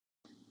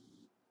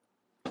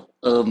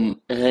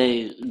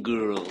Hey,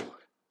 girl.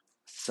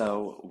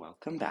 So,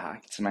 welcome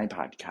back to my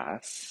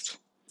podcast.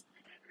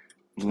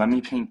 Let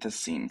me paint the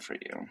scene for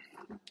you.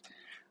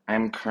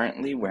 I'm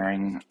currently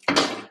wearing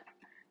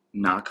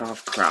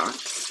knockoff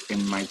Crocs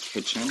in my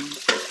kitchen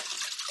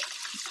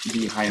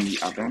behind the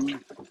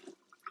oven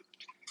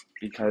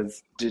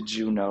because did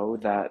you know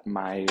that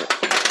my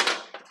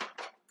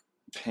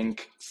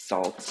pink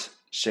salt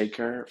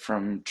shaker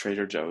from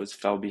Trader Joe's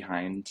fell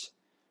behind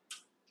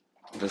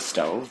the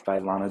stove by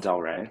Lana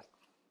Del Rey?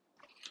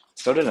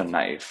 So did a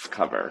knife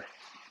cover.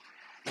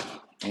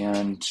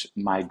 And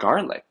my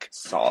garlic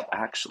salt,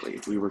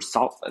 actually. We were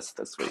saltless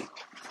this week.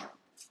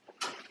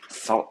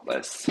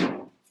 Saltless.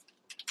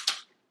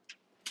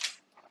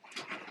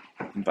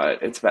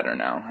 But it's better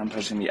now. I'm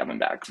pushing the oven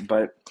back.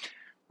 But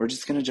we're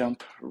just going to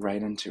jump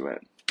right into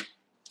it.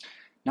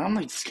 Now I'm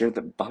like scared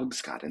that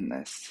bugs got in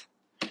this.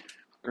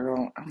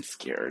 Girl, I'm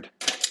scared.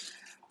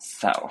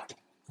 So,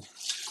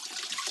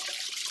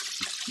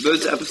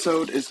 this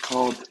episode is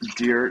called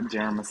Dear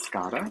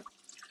Damariscotta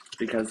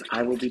because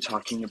I will be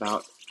talking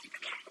about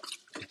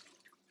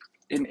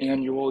an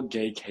annual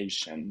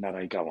gay-cation that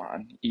I go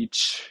on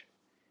each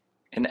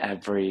and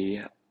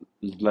every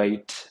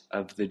late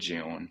of the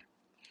June.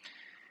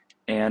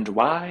 And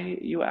why,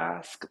 you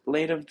ask,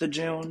 late of the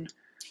June?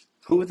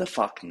 Who the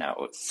fuck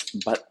knows?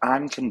 But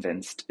I'm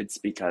convinced it's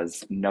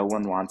because no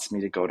one wants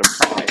me to go to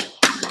Pride.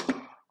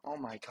 Oh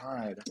my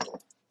god.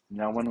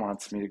 No one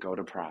wants me to go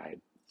to Pride.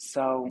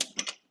 So,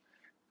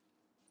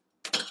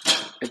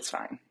 it's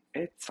fine.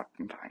 It's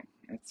fucking fine.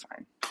 It's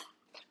fine.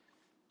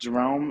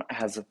 Jerome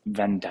has a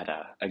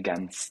vendetta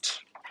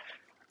against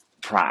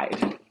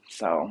Pride.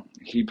 So,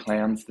 he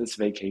plans this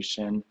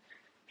vacation.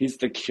 He's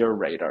the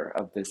curator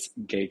of this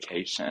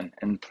gay-cation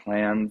and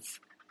plans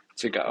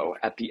to go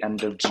at the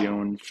end of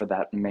June for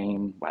that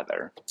Maine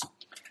weather.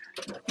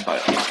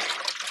 But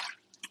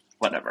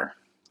whatever.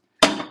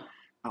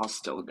 I'll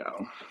still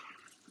go.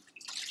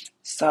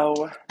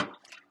 So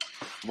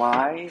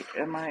why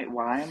am I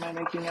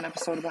making an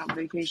episode about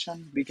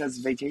vacation? Because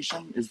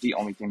vacation is the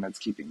only thing that's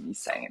keeping me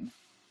sane.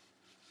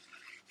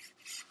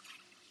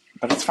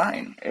 But it's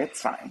fine. It's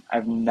fine.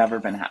 I've never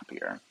been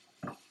happier.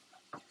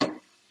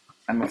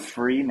 I'm a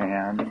free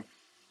man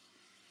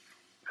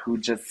who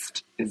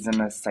just is in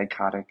a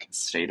psychotic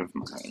state of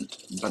mind.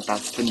 But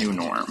that's the new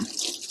norm.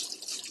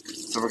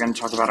 So we're going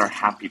to talk about our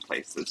happy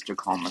places to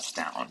calm us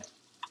down.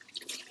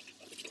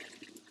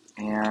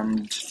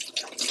 And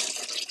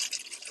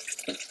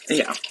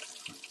yeah.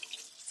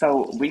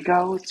 So we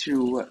go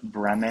to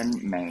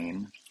Bremen,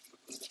 Maine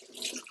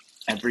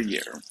every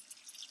year.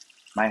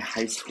 My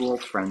high school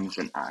friends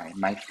and I,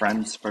 my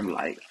friends for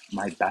life,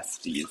 my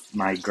besties,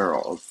 my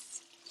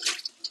girls,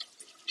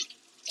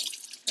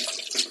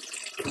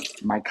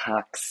 my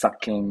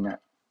cock-sucking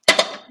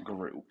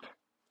group.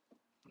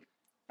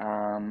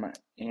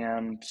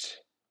 And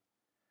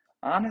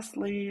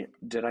honestly,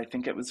 did I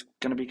think it was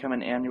going to become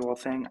an annual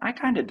thing? I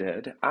kind of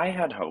did. I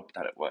had hoped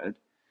that it would.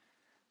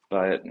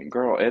 But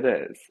girl, it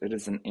is. It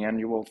is an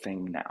annual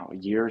thing now.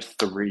 Year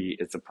 3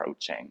 is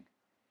approaching.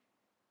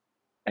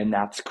 And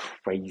that's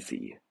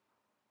crazy.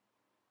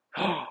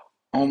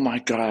 Oh my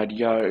god,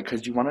 yo,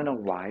 because you want to know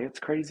why it's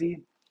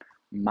crazy?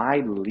 My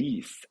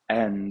lease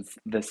ends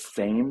the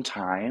same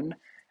time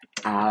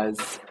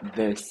as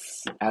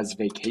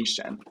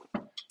vacation.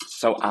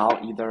 So I'll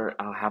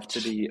have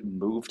to be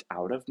moved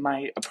out of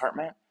my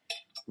apartment,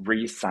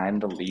 re-sign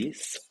the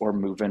lease, or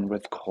move in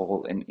with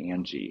Cole and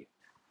Angie.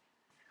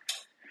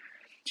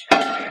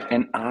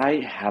 And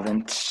I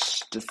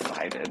haven't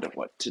decided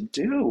what to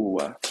do.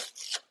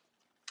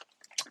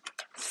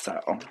 So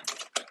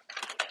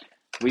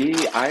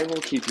I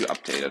will keep you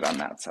updated on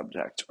that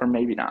subject, or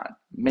maybe not,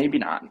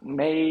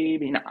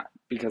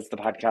 because the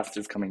podcast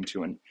is coming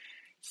to an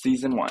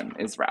season 1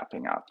 is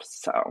wrapping up.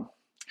 So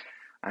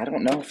I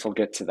don't know if we'll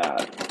get to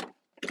that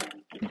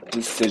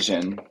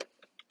decision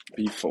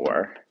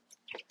before.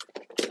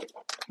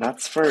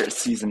 That's for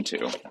season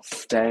 2.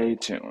 Stay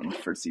tuned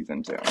for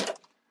season 2.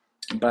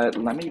 But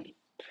let me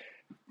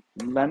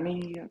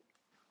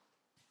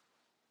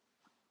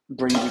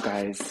bring you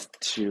guys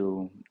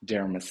to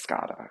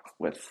Damariscotta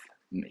with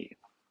me.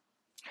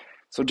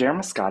 So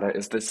Damariscotta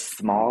is this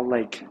small,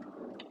 like,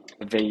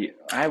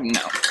 I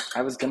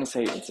was gonna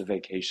say it's a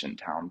vacation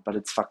town, but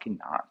it's fucking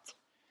not.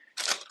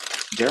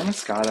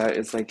 Damariscotta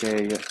is like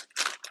a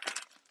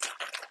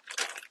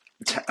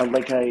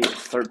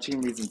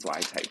 13 Reasons Why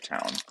type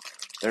town.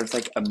 There's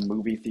like a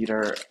movie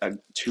theater,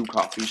 2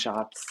 coffee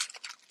shops,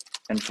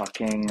 and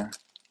fucking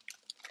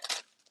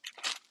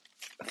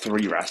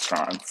 3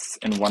 restaurants.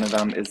 And one of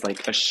them is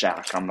like a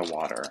shack on the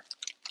water.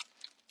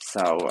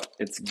 So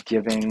it's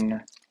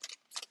giving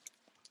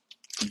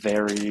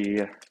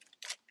very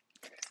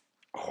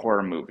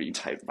horror movie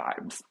type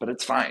vibes, but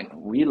it's fine.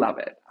 We love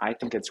it. I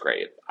think it's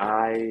great.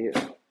 I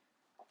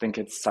think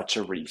it's such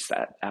a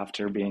reset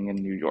after being in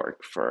New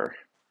York for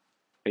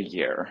a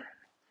year.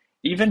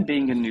 Even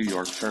being in New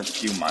York for a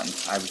few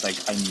months, I was like,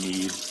 I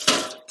need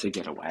to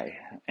get away,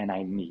 and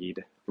I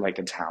need like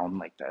a town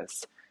like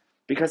this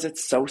because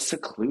it's so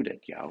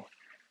secluded, yo.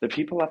 The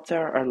people up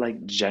there are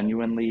like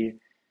genuinely,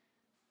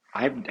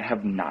 I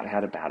have not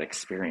had a bad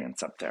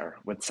experience up there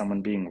with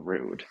someone being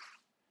rude.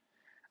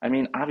 I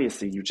mean,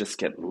 obviously you just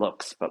get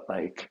looks, but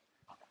like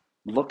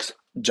looks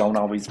don't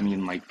always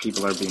mean like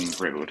people are being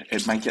rude.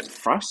 It might get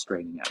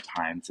frustrating at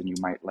times and you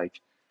might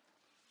like,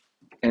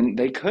 and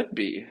they could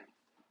be,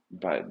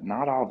 but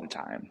not all the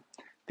time.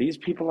 These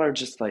people are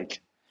just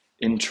like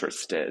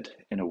interested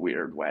in a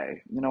weird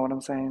way. You know what I'm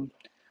saying?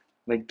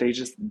 Like they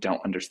just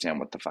don't understand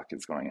what the fuck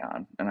is going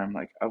on. And I'm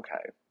like,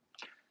 okay.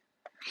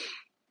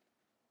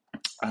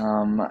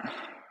 Um,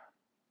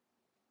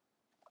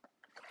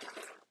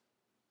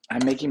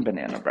 I'm making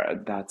banana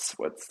bread. That's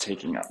what's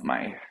taking up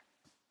my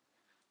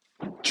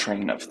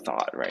train of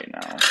thought right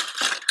now.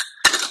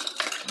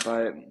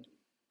 But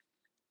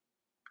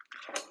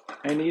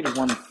I need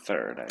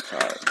 1/3, I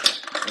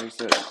thought. There's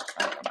it.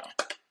 I don't know.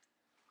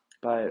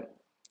 But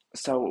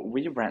so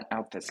we rent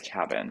out this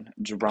cabin.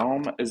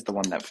 Jerome is the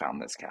one that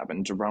found this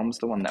cabin. Jerome's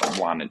the one that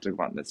wanted to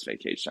go on this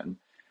vacation.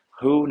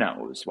 Who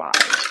knows why?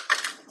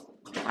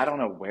 I don't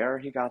know where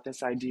he got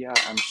this idea.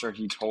 I'm sure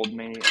he told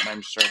me, and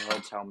I'm sure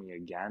he'll tell me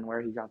again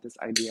where he got this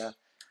idea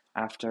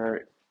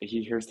after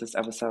he hears this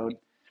episode.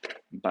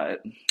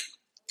 But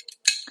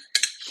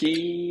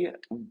he,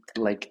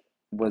 like,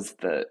 was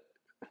the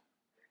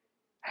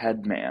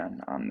head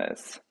man on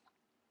this.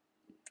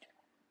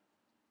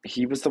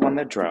 He was the one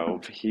that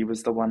drove. He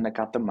was the one that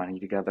got the money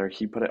together.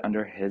 He put it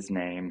under his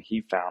name.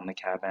 He found the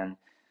cabin.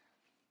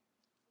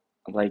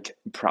 Like,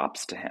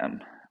 props to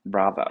him.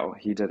 Bravo.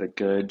 He did a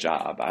good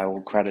job. I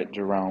will credit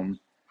Jerome.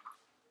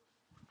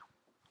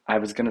 I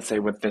was going to say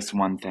with this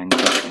one thing,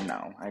 but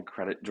no, I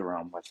credit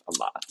Jerome with a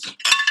lot.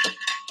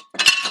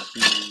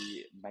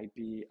 He might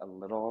be a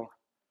little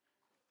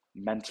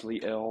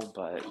mentally ill,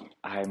 but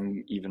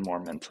I'm even more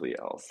mentally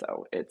ill,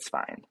 so it's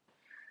fine.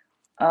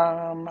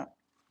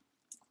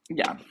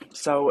 Yeah,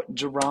 so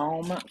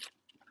Jerome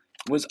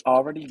was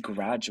already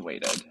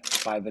graduated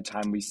by the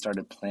time we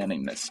started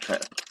planning this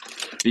trip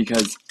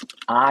because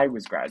I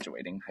was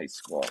graduating high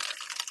school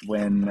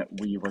when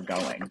we were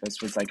going.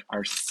 This was like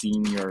our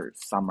senior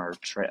summer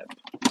trip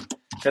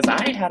because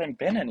I hadn't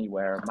been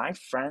anywhere. My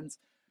friends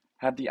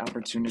had the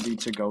opportunity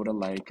to go to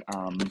like,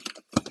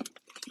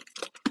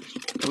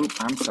 oop,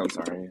 I'm so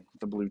sorry.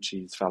 The blue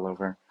cheese fell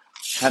over.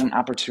 Had an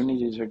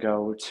opportunity to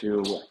go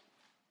to,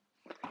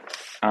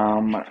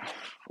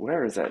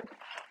 where is it?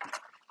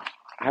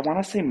 I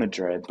want to say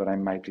Madrid, but I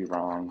might be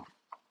wrong.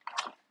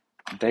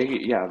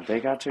 They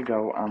got to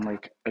go on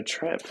like a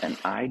trip and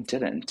I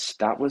didn't.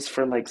 That was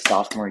for like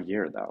sophomore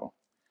year though.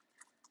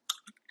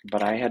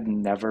 But I had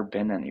never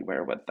been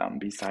anywhere with them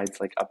besides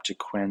like up to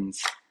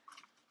Quinn's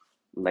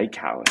lake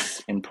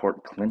house in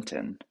Port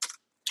Clinton,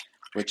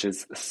 which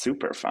is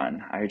super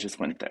fun. I just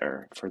went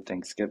there for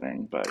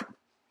Thanksgiving, but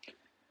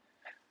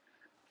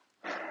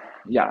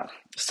yeah.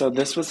 So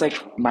this was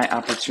like my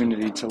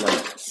opportunity to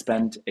like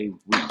spend a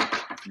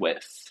week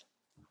with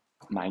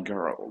my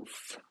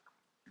girls.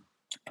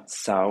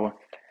 So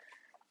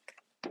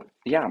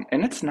yeah,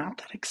 and it's not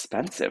that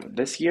expensive.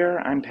 This year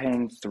I'm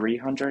paying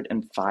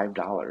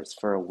 $305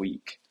 for a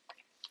week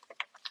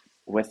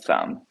with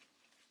them.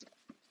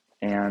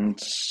 And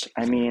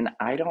I mean,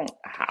 I don't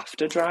have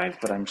to drive,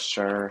 but I'm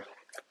sure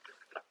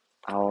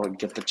I'll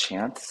get the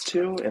chance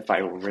to if I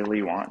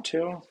really want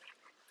to.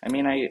 I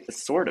mean, I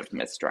sort of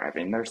miss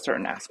driving. There's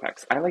certain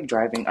aspects. I like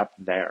driving up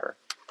there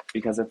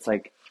because it's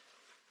like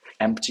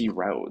empty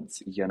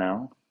roads, you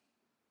know?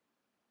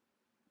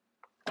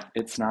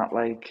 It's not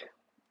like,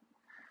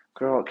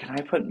 girl, can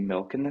I put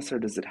milk in this or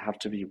does it have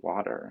to be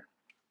water?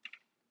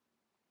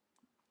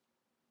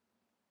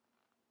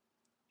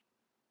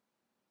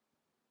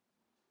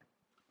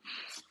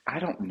 I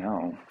don't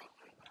know.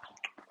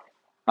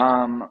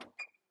 Um,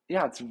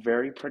 yeah, it's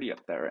very pretty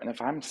up there. And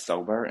if I'm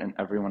sober and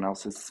everyone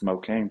else is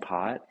smoking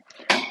pot,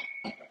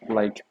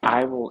 like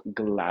I will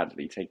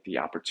gladly take the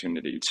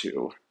opportunity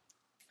to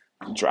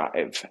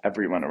drive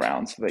everyone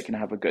around so they can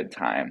have a good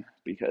time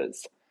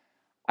because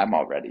I'm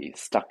already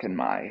stuck in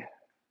my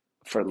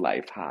for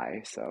life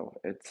high, so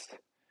it's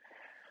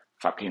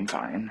fucking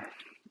fine.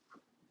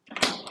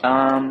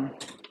 Um,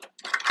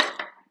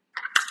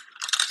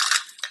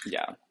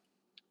 yeah,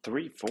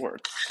 3/4.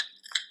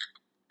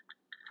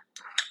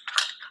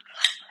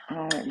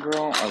 Oh,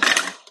 girl,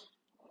 okay.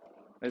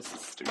 This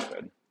is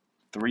stupid.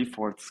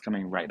 3/4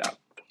 coming right up.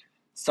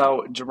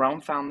 So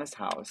Jerome found this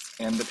house,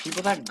 and the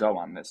people that go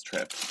on this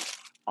trip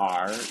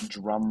are,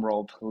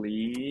 drumroll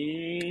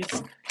please,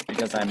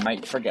 because I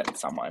might forget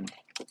someone.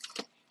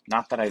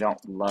 Not that I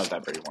don't love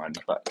everyone,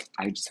 but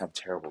I just have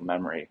terrible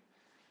memory.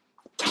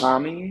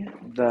 Tommy,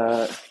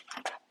 the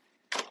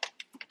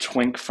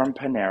twink from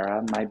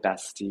Panera, my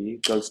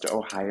bestie, goes to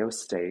Ohio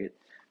State.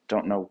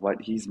 Don't know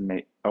what he's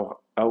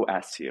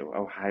OSU,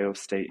 Ohio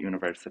State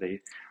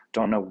University.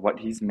 Don't know what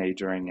he's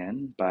majoring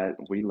in, but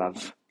we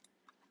love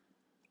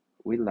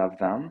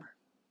them.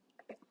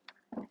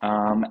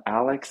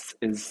 Alex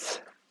is,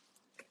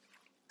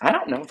 I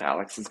don't know if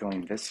Alex is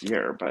going this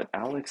year, but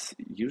Alex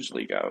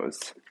usually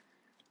goes.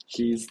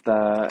 He's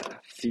the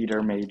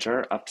theater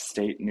major,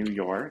 upstate New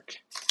York,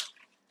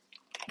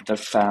 the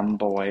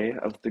femboy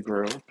of the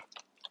group.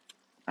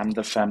 I'm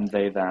the femme,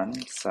 they, them,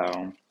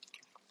 so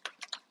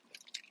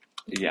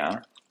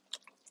yeah.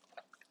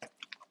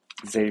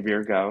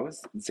 Xavier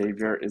goes.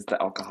 Xavier is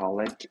the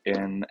alcoholic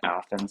in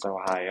Athens,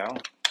 Ohio.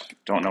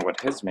 Don't know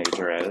what his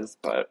major is,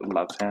 but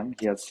love him.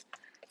 He has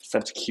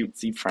such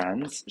cutesy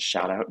friends.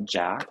 Shout out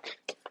Jack.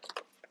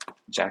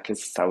 Jack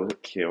is so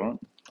cute.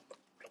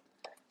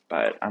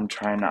 But I'm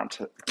trying not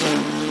to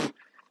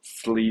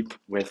sleep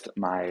with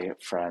my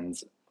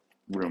friends'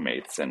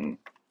 roommates and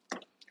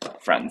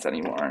friends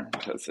anymore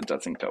because it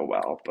doesn't go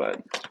well.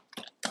 But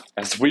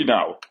as we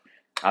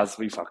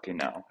fucking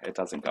know, it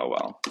doesn't go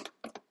well.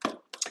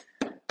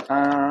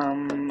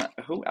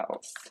 Who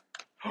else?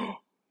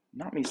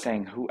 Not me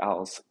saying who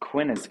else.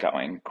 Quinn is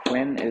going.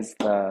 Quinn is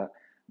the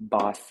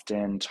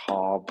Boston,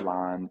 tall,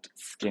 blonde,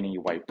 skinny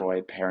white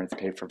boy. Parents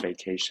pay for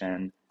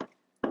vacation.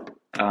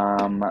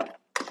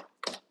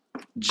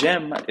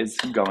 Jim is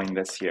going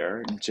this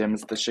year.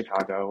 Jim's the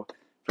Chicago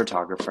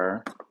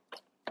photographer.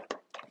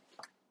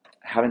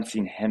 Haven't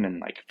seen him in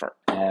like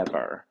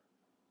forever.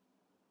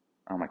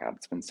 Oh my god,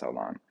 it's been so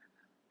long.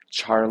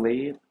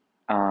 Charlie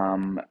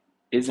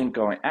isn't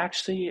going.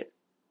 Actually,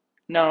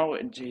 no,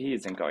 he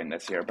isn't going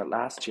this year, but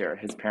last year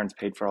his parents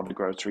paid for all the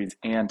groceries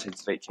and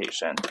his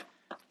vacation.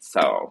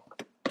 So,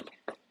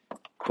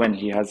 Quinn,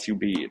 he has you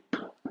beat.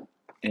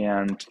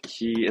 And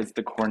he is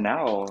the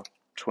Cornell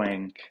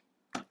twink.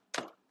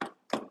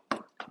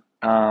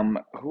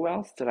 Who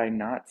else did I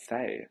not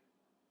say?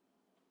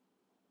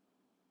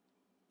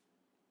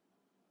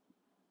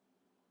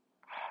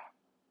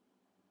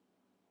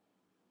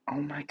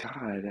 Oh my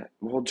god.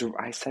 Well,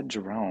 I said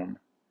Jerome.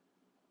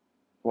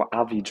 Well,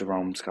 Avi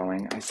Jerome's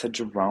going. I said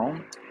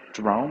Jerome,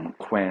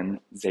 Quinn,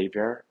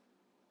 Xavier,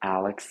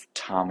 Alex,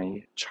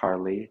 Tommy,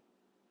 Charlie,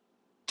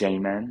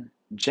 Damon,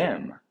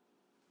 Jim.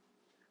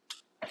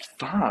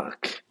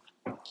 Fuck.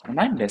 Am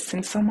I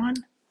missing someone?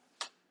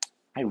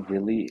 I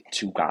really,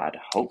 to God,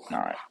 hope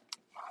not.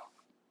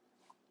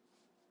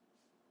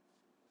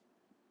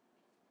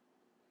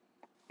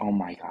 Oh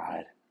my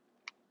god.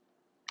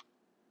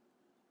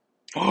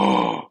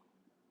 Oh,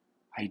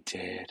 I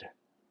did.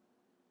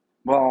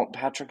 Well,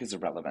 Patrick is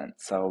irrelevant,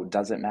 so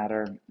does it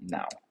matter?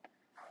 No.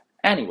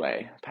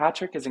 Anyway,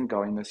 Patrick isn't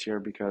going this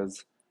year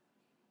because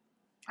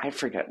I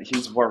forget,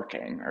 he's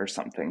working or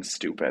something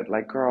stupid.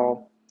 Like,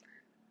 girl,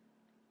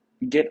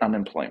 get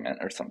unemployment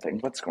or something.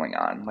 What's going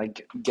on?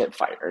 Like, get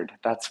fired.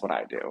 That's what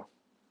I do.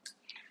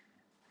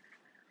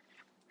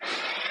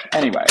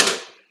 Anyway,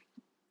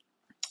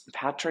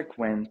 Patrick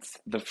went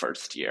the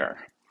first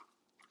year,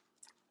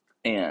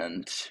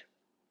 and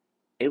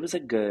it was a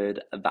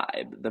good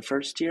vibe. The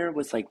first year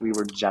was like we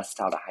were just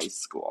out of high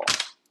school.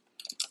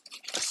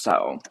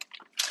 So,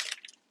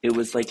 it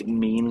was like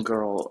mean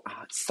girl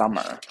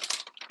summer.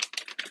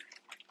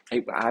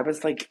 I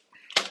was like,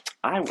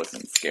 I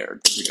wasn't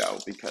scared to go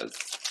because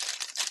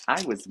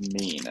I was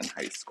mean in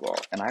high school,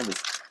 and I'm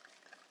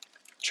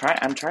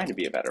trying to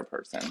be a better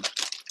person,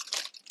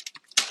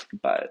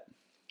 but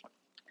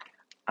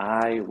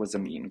I was a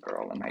mean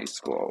girl in high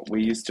school.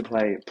 We used to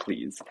play,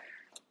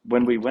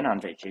 when we went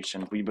on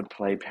vacation, we would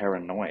play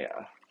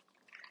Paranoia.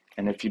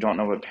 And if you don't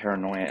know what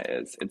Paranoia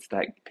is,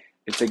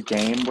 it's a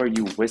game where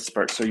you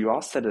whisper. So you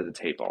all sit at a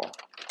table.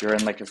 You're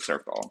in like a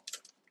circle.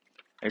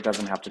 It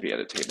doesn't have to be at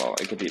a table.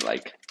 It could be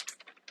like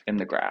in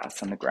the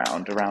grass, on the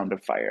ground, around a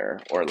fire,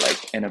 or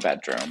like in a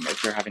bedroom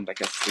if you're having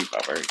like a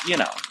sleepover. You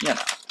know.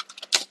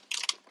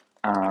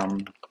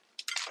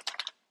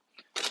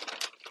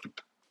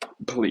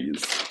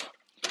 Please.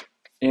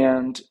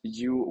 And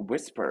you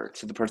whisper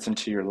to the person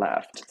to your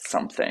left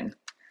something.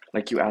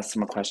 Like you ask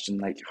them a question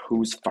like,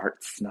 whose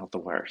farts smell the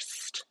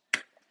worst?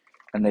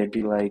 And they'd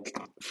be like,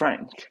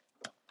 Frank.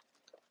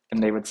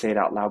 And they would say it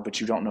out loud, but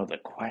you don't know the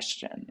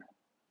question.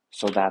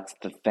 So that's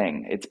the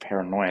thing. It's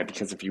paranoia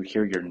because if you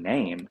hear your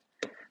name,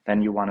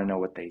 then you want to know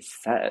what they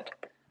said.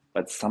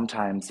 But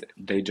sometimes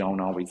they don't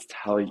always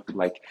tell you.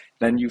 Like,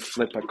 then you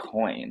flip a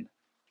coin.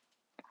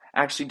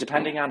 Actually,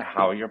 depending on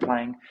how you're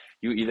playing,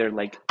 you either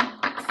like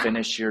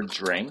finish your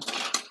drink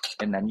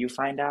and then you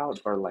find out,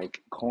 or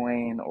like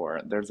coin,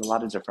 or there's a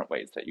lot of different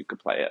ways that you could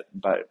play it.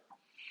 But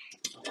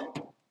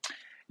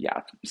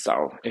yeah,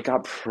 so it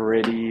got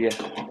pretty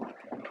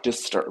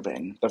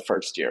disturbing the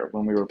first year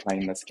when we were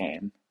playing this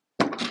game.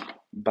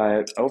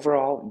 But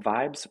overall,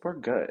 vibes were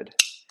good.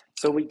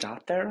 So we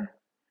got there,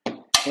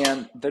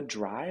 and the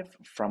drive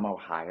from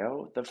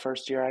Ohio the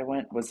first year I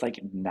went was like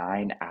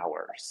 9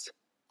 hours.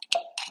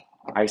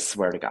 I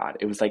swear to God,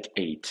 it was like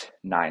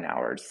 9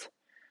 hours.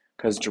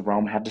 Because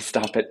Jerome had to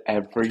stop at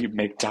every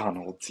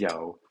McDonald's,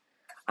 yo.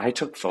 I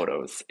took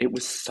photos. It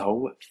was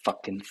so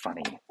fucking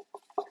funny.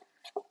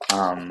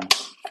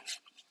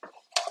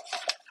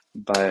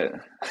 But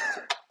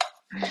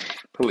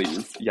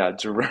please, yeah,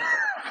 Jerome.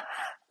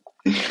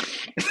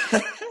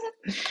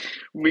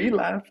 We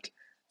left.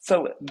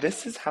 So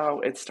this is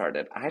how it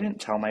started. I didn't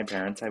tell my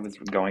parents I was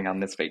going on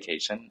this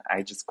vacation.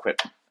 I just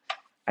quit.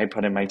 I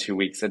put in my 2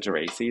 weeks at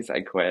Geraci's.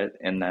 I quit,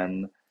 and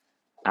then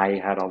I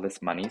had all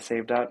this money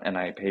saved up and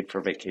I paid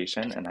for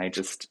vacation and I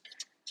just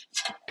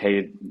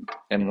paid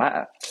and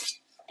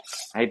left.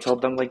 I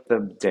told them like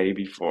the day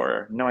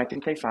before. No, I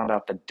think they found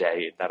out the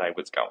day that I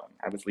was going.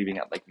 I was leaving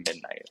at like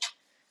midnight.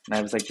 And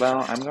I was like,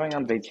 well, I'm going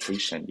on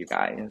vacation, you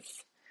guys.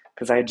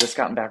 Because I had just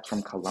gotten back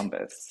from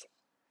Columbus.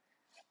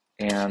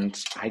 And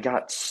I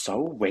got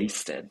so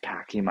wasted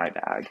packing my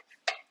bag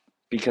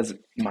because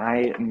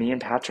me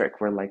and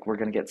Patrick were like, we're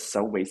gonna get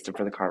so wasted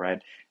for the car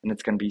ride and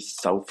it's gonna be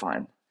so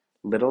fun.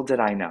 Little did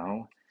I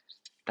know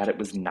that it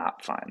was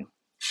not fun.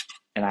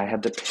 And I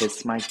had to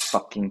piss my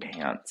fucking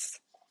pants.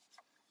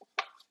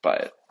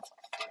 But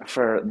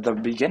for the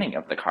beginning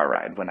of the car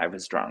ride when I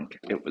was drunk,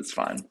 it was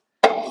fun.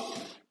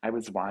 I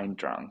was wine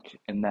drunk,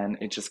 and then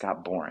it just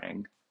got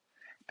boring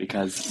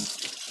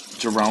because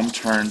Jerome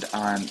turned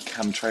on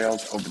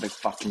chemtrails over the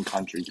fucking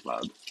country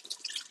club.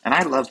 And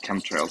I love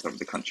chemtrails over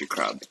the country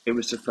club. It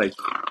was just like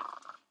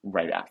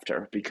right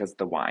after because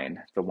the wine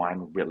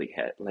really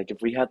hit. Like if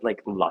we had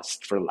like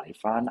Lust for Life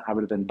on, I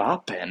would have been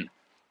bopping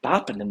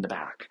in the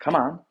back. Come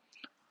on.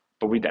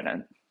 But we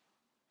didn't.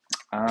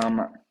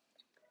 Um,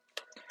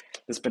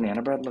 this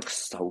banana bread looks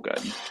so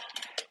good.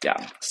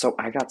 Yeah, so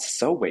I got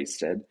so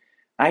wasted.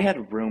 I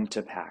had room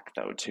to pack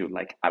though too.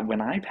 Like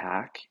when I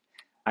pack,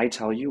 I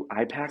tell you,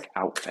 I pack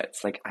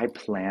outfits. Like I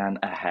plan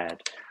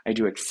ahead. I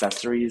do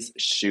accessories,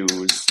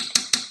 shoes.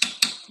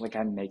 Like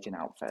I make an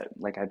outfit.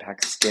 Like I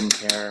pack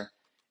skincare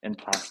in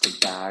plastic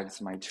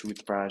bags, my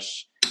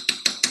toothbrush,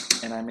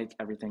 and I make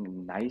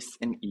everything nice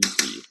and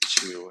easy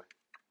to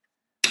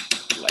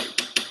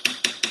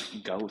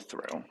like go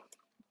through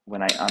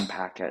when I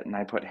unpack it. And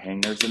I put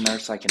hangers in there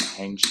so I can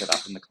hang shit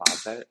up in the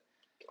closet.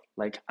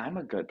 Like I'm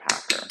a good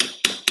packer.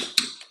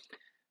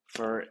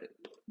 For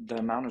the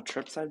amount of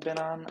trips I've been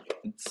on,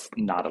 it's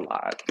not a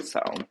lot.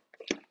 So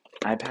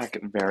I pack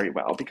it very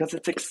well because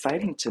it's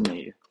exciting to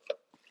me.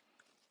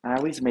 I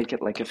always make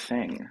it like a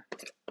thing.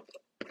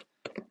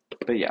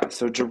 But yeah,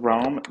 so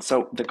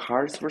the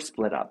cars were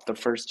split up. The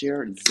first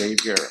year,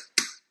 Xavier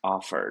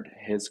offered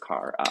his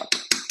car up.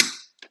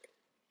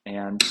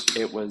 And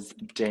it was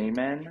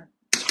Damon,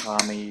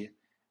 Tommy,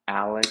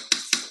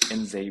 Alex,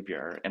 and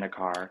Xavier in a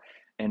car,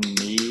 and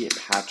me,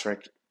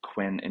 Patrick,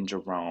 Quinn, and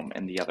Jerome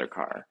in the other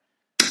car.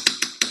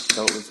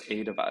 So it was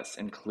 8 of us,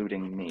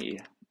 including me,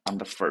 on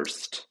the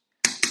first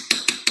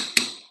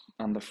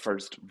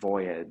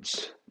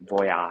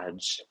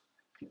voyage.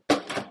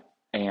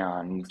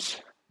 And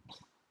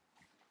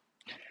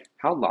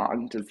how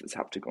long does this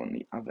have to go in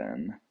the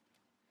oven?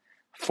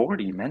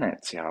 40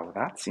 minutes, yo.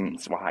 That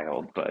seems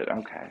wild, but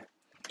okay.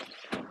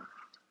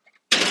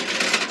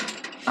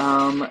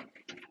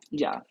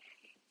 Yeah.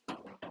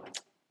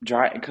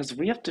 Because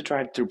we have to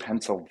drive through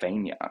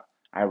Pennsylvania,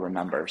 I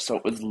remember. So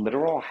it was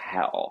literal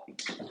hell.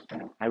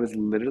 I was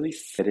literally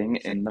sitting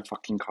in the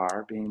fucking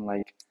car being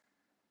like,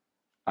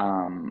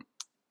 um,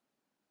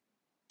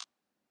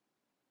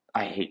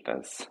 I hate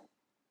this.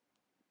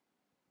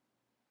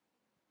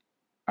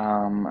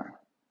 Um,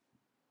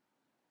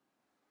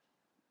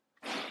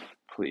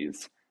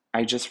 please.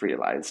 I just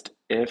realized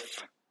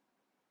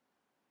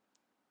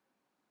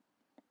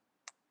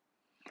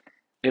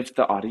if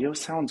the audio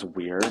sounds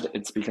weird,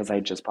 it's because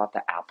I just bought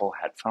the Apple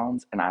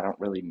headphones and I don't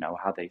really know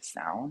how they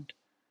sound.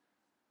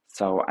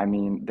 So, I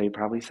mean, they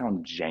probably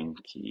sound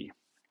janky.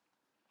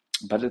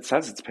 But it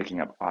says it's picking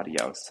up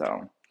audio,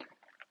 so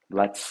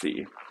let's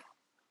see.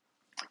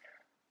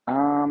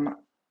 Um,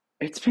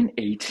 it's been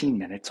 18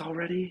 minutes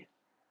already?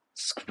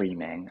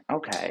 Screaming.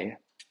 Okay.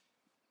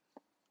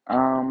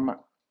 Um,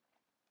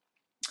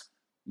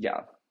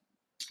 yeah.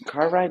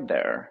 Car ride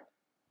there.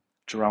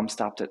 Jerome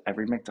stopped at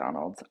every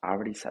McDonald's. I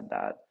already said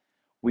that.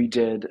 We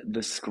did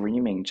the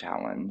screaming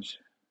challenge.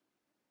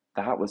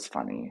 That was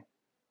funny.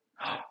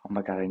 Oh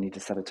my god, I need to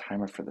set a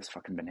timer for this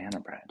fucking banana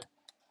bread.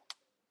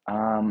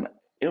 Um,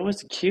 it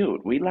was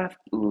cute. We left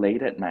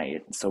late at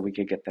night so we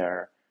could get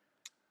there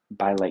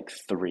by like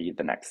 3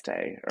 the next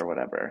day or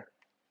whatever.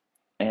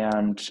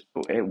 And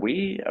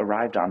we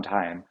arrived on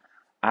time.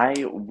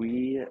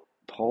 We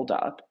pulled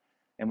up,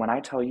 and when I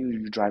tell you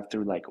you drive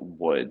through like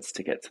woods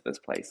to get to this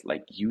place,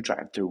 like you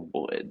drive through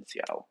woods,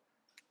 yo.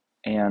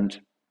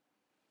 And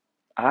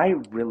I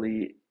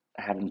really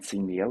hadn't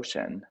seen the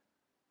ocean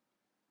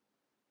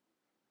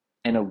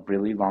in a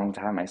really long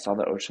time. I saw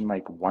the ocean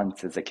like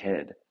once as a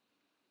kid.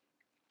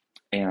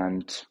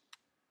 And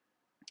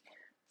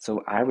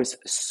so I was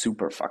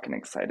super fucking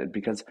excited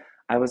because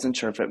I wasn't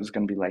sure if it was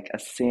going to be like a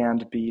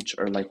sand beach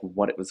or like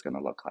what it was going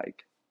to look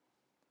like.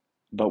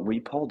 But we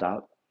pulled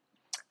up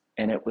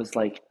and it was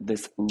like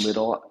this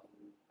little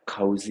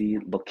cozy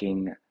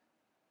looking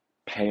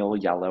pale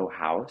yellow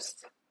house.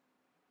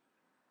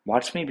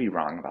 Watch me be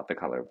wrong about the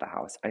color of the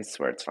house. I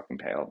swear it's fucking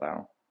pale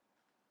though.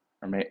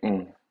 Or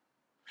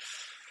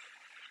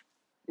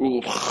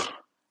ooh.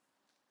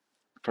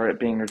 For it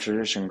being a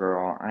tradition,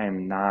 girl, I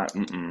am not.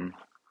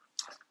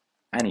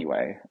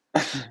 Anyway,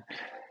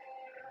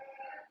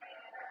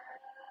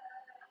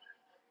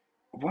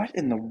 what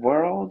in the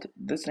world?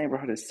 This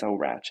neighborhood is so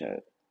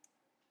ratchet.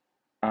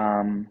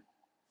 Um,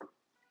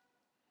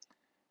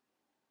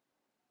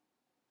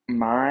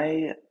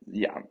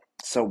 Yeah,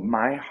 so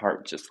my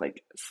heart just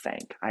like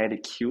sank. I had a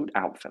cute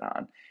outfit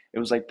on. It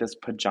was like this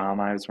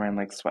pajama. I was wearing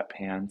like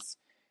sweatpants.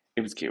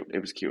 It was cute. It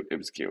was cute. It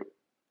was cute.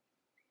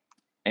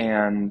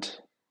 And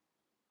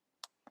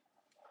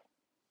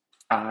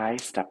I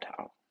stepped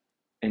out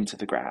into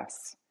the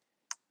grass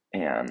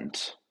and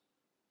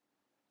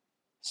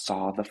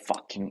saw the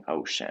fucking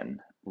ocean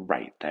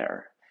right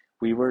there.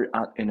 We were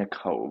in a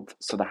cove.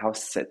 So the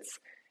house sits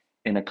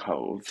in a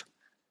cove,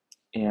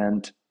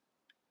 and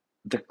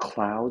the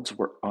clouds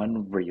were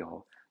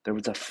unreal. There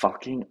was a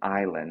fucking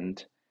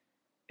island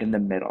in the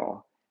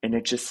middle, and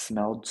it just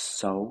smelled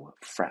so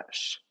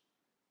fresh.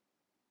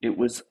 It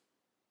was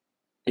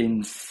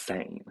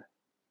insane.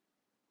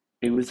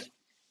 It was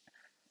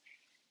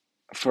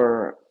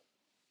for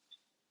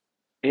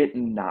it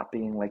not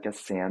being like a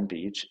sand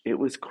beach, it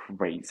was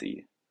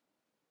crazy.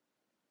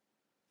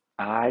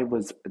 I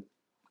was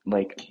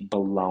like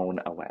blown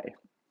away.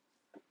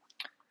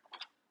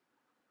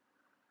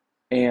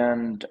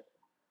 And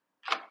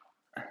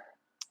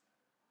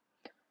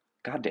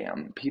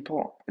goddamn,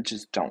 people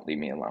just don't leave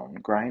me alone.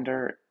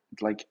 Grinder,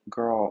 like,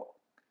 girl,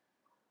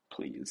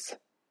 please.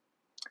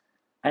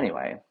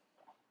 Anyway,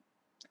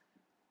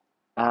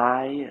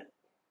 I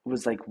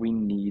was like, we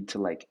need to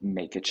like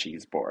make a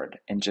cheese board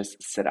and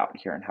just sit out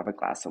here and have a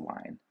glass of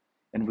wine.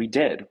 And we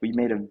did. We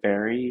made a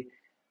very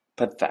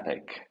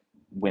pathetic,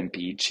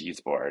 wimpy cheese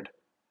board,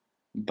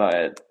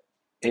 but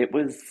it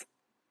was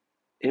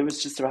it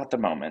was just about the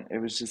moment. It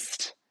was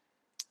just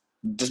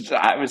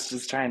I was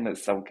just trying to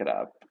soak it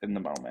up in the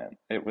moment.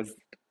 It was,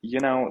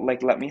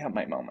 like let me have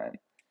my moment.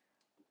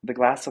 The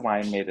glass of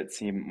wine made it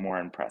seem more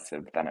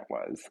impressive than it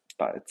was,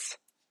 but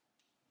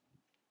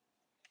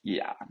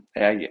yeah,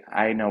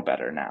 I know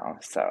better now,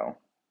 so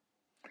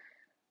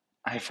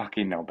I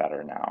fucking know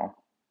better now.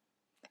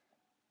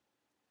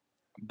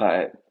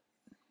 But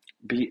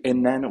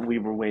and then we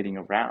were waiting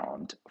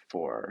around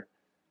for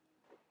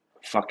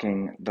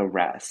fucking the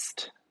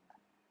rest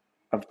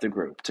of the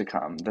group to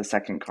come, the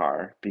second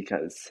car,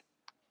 because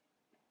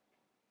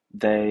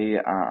they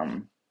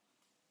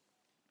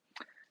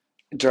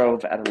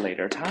drove at a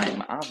later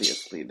time.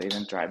 Obviously, they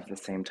didn't drive the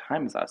same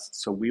time as us,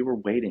 so we were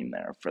waiting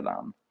there for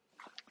them.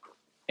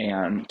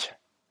 And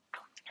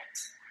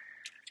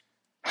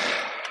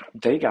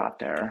they got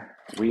there.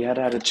 We had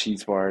had a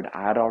cheese board.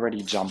 I had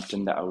already jumped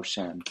in the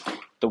ocean.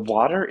 The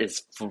water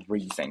is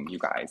freezing, you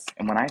guys.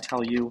 And when I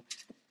tell you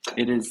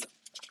it is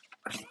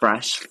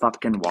fresh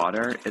fucking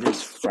water, it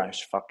is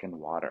fresh fucking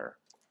water.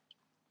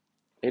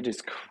 It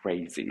is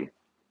crazy.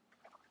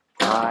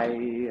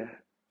 I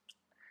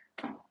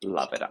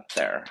love it up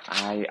there.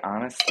 I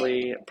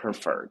honestly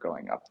prefer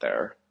going up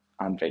there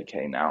on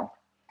vacay now.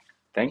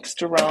 Thanks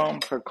to Rome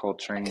for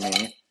culturing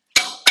me.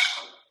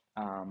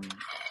 Um,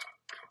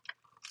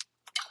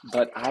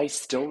 but I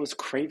still was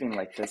craving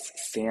like this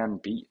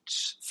sand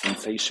beach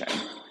sensation.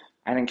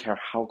 I didn't care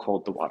how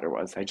cold the water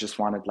was. I just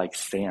wanted like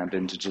sand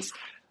and to just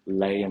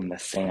lay in the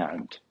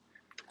sand.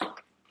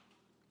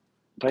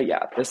 But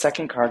yeah, the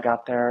second car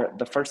got there.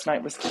 The first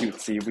night was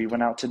cutesy. We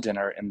went out to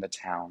dinner in the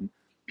town.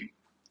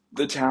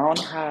 The town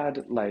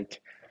had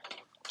like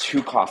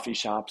two coffee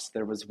shops.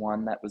 There was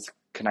one that was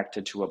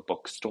connected to a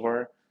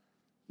bookstore.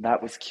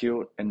 That was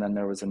cute. And then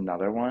there was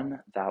another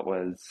one that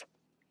was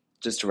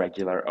just a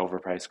regular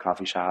overpriced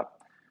coffee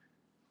shop.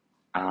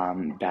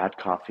 Bad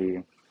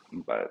coffee,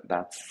 but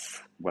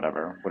that's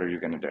whatever. What are you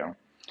going to do?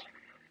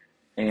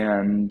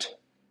 And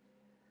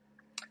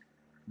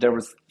there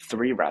was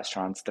three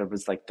restaurants. There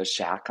was like the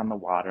Shack on the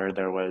water.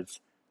 There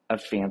was a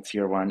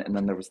fancier one. And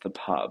then there was the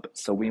pub.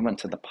 So we went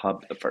to the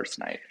pub the first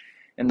night.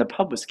 And the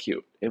pub was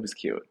cute. It was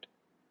cute.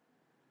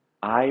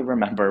 I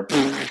remember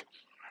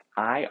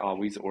I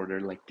always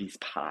order like these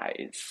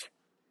pies.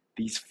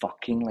 These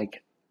fucking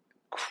like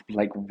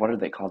what are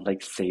they called?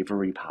 Like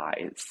savory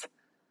pies.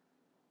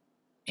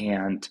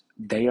 And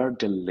they are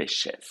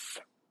delicious.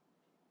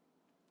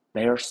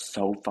 They are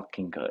so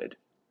fucking good.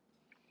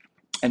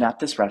 And at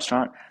this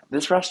restaurant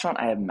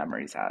I have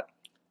memories at.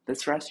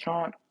 This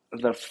restaurant,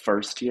 the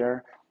first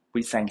year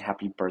we sang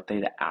happy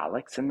birthday to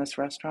Alex in this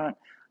restaurant.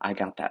 I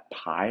got that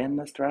pie in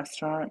this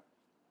restaurant.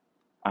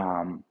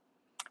 Um,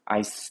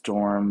 I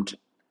stormed,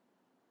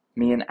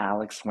 me and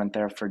Alex went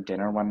there for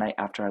dinner one night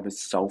after I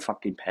was so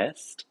fucking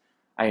pissed.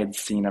 I had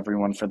seen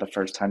everyone for the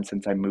first time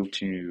since I moved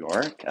to New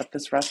York at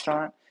this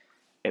restaurant.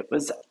 It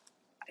was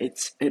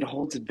it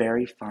holds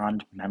very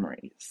fond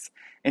memories.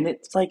 And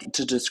it's like,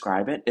 to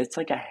describe it, it's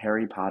like a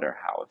Harry Potter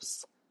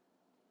house.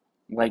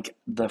 Like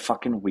the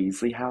fucking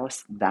Weasley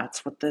house,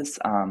 that's what this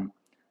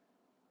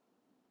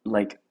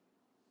like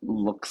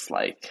looks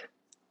like.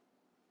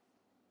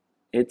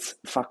 It's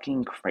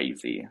fucking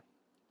crazy.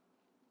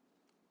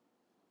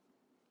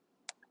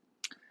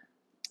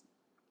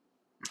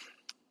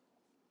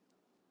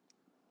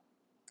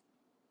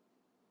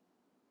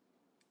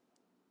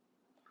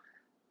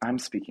 I'm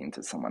speaking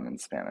to someone in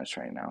Spanish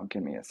right now.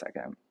 Give me a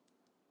second.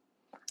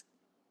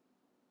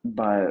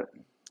 But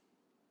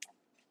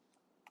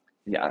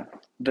yeah,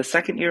 the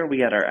second year we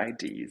had our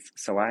IDs,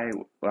 so I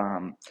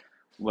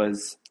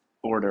was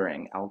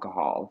ordering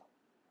alcohol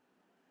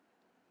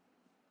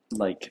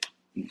like,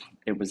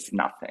 it was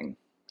nothing.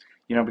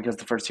 You know, because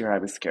the first year I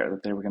was scared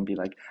that they were going to be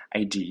like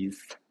IDs,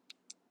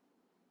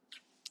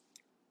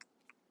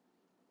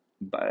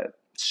 but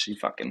she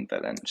fucking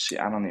didn't.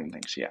 I don't even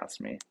think she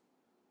asked me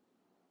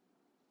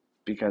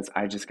because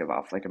I just give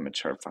off like a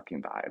mature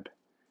fucking vibe.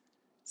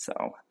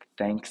 So,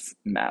 thanks,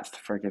 meth,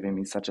 for giving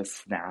me such a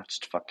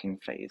snatched fucking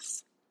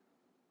face.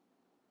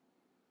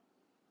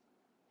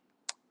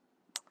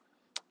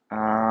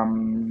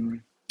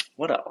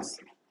 What else?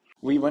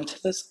 We went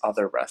to this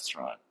other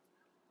restaurant,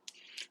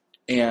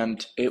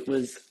 and it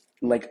was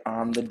like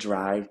on the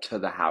drive to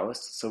the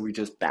house, so we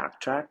just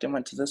backtracked and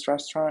went to this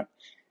restaurant,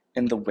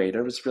 and the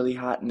waiter was really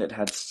hot, and it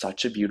had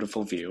such a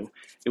beautiful view.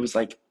 It was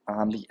like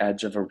on the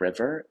edge of a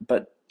river,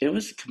 but it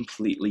was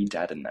completely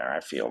dead in there, I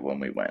feel, when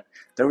we went.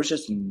 There was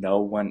just no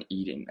one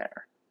eating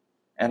there.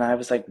 And I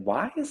was like,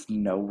 why is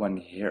no one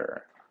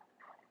here?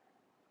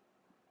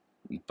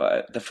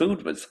 But the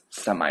food was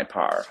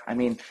semi-par. I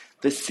mean,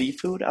 the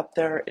seafood up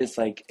there is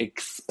like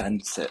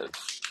expensive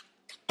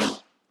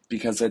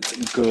because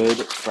it's good,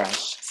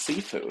 fresh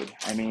seafood.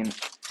 I mean,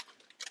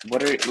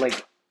 what are,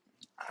 like,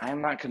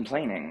 I'm not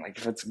complaining. Like,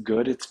 if it's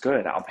good, it's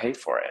good. I'll pay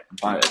for it.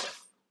 But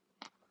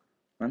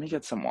let me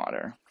get some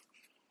water.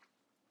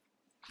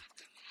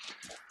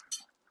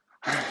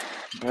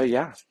 But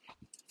yeah.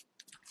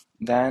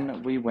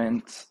 Then we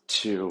went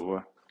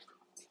to,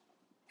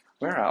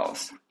 where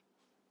else?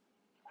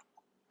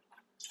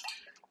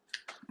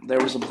 There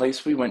was a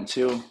place we went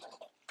to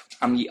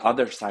on the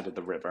other side of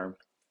the river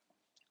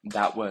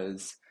that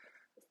was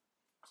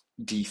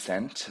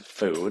decent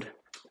food.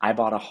 I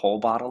bought a whole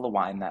bottle of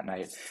wine that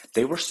night.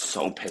 They were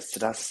so pissed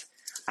at us.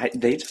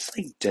 They just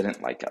like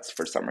didn't like us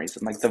for some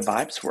reason. Like the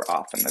vibes were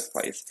off in this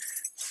place.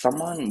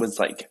 Someone was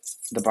like,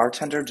 the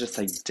bartender just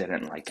like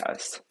didn't like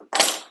us.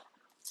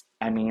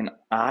 I mean,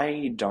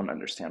 I don't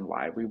understand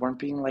why. We weren't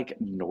being like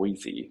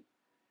noisy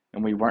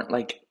and we weren't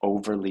like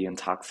overly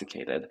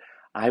intoxicated.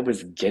 I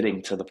was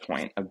getting to the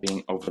point of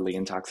being overly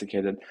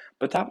intoxicated,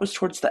 but that was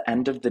towards the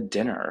end of the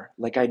dinner.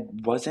 Like I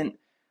wasn't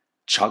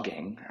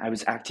chugging. I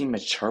was acting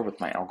mature with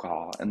my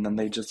alcohol, and then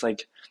they just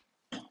like,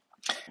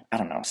 I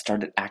don't know,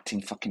 started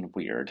acting fucking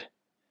weird.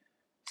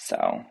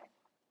 So,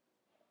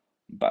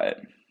 but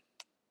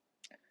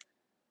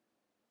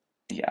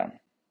yeah,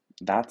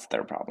 that's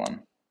their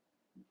problem.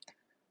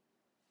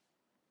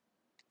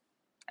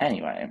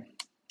 Anyway,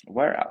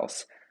 where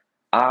else?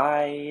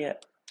 I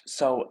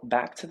so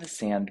back to the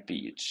sand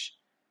beach.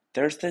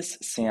 There's this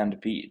sand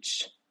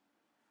beach.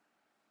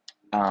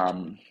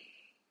 Um,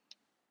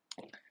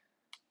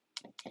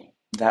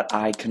 that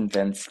I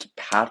convinced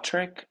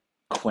Patrick,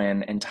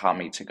 Quinn, and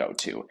Tommy to go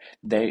to.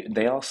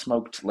 They all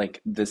smoked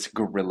like this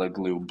Gorilla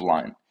Glue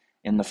blunt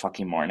in the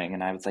fucking morning,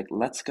 and I was like,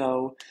 let's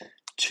go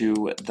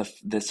to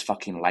this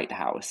fucking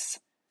lighthouse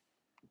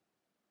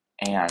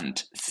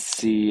and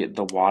see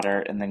the water,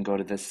 and then go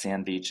to this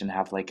sand beach and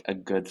have like a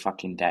good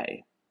fucking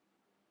day.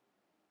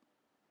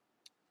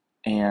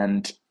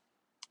 And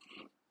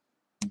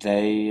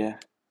they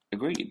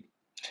agreed.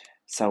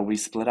 So we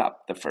split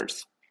up the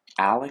first.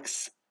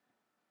 Alex,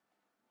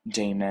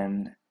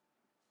 Damon,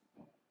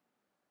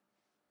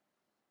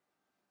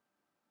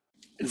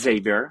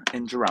 Xavier,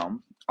 and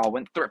Jerome all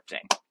went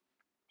thrifting.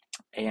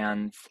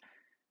 And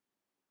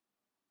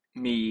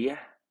me,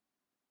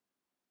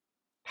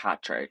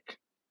 Patrick,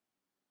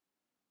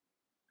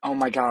 oh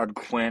my god,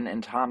 Quinn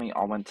and Tommy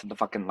all went to the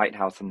fucking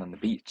lighthouse and then the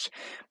beach.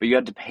 But you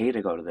had to pay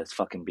to go to this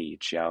fucking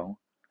beach, yo.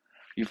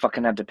 You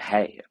fucking had to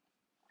pay.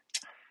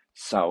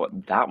 So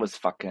that was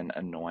fucking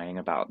annoying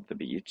about the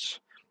beach.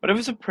 But it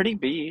was a pretty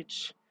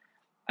beach.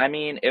 I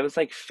mean, it was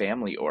like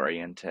family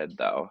oriented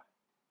though.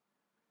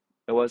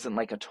 It wasn't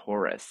like a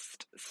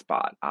tourist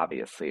spot,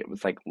 obviously. It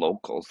was like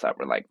locals that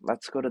were like,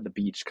 let's go to the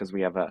beach because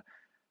we have a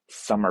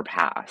summer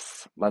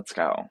pass. Let's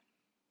go.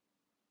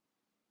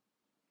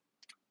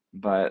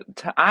 But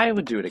I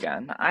would do it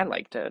again. I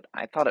liked it.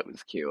 I thought it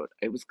was cute.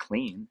 It was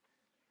clean.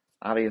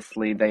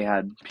 Obviously, they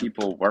had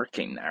people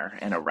working there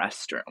in a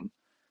restroom,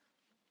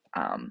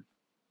 um,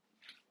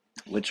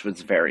 which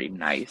was very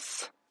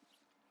nice.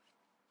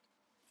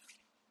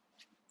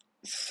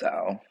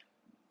 So,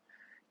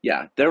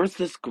 yeah, there was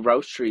this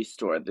grocery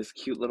store, this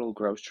cute little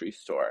grocery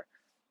store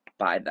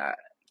by that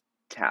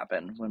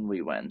cabin when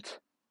we went.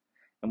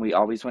 And we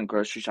always went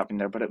grocery shopping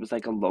there, but it was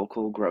like a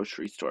local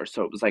grocery store,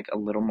 so it was like a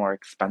little more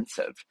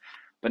expensive.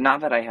 But now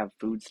that I have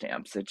food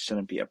stamps, it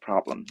shouldn't be a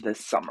problem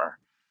this summer.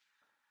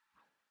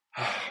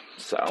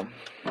 So,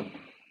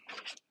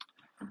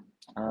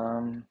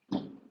 um,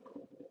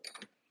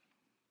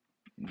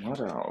 what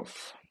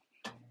else?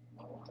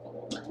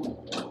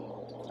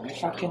 I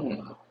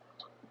fucking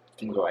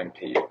am going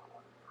pee.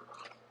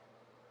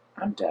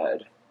 I'm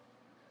dead.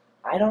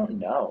 I don't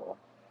know.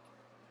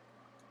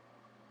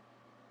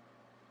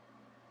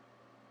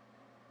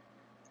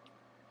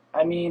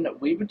 I mean,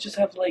 we would just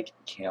have like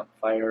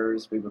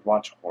campfires, we would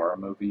watch horror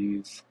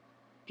movies,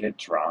 get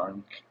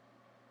drunk.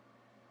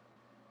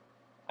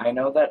 I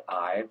know that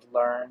I've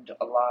learned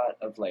a lot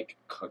of like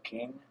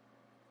cooking.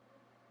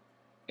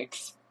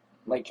 Ex-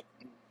 like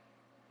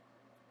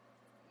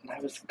when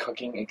I was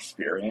cooking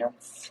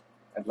experience,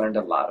 I've learned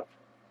a lot of,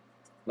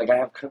 like, I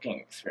have cooking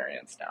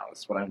experience now,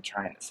 is what I'm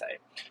trying to say.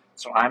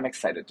 So I'm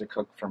excited to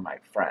cook for my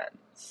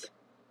friends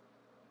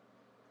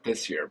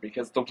this year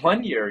because the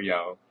one year,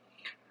 yo,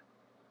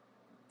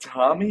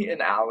 Tommy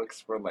and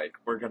Alex were like,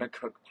 we're gonna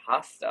cook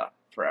pasta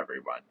for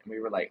everyone. And we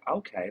were like,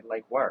 okay,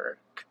 like, work.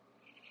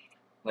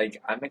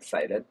 Like, I'm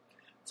excited.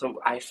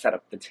 So I set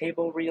up the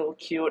table real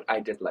cute.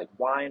 I did like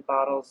wine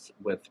bottles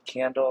with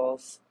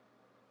candles,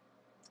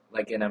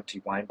 like an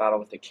empty wine bottle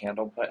with a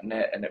candle put in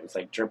it, and it was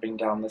like dripping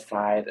down the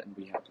side. And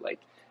we had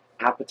like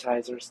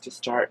appetizers to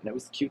start, and it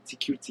was cutesy,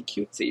 cutesy,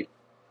 cutesy.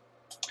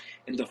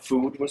 And the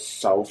food was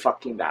so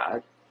fucking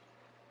bad.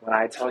 When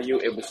I tell you,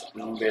 it was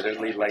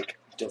literally like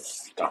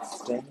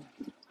disgusting.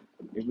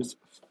 It was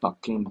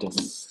fucking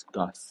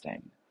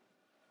disgusting.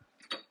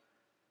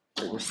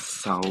 It was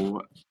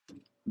so.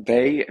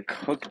 They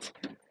cooked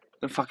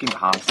the fucking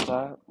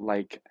pasta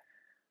like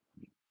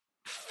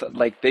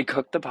they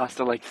cooked the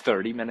pasta like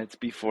 30 minutes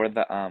before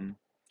the I'm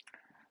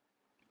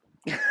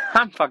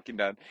fucking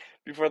done.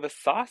 Before the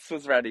sauce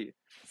was ready.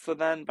 So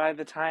then by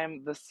the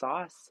time the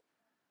sauce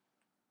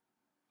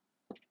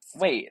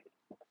wait,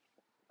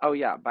 oh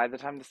yeah, by the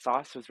time the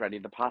sauce was ready,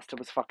 the pasta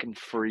was fucking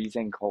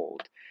freezing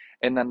cold.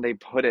 And then they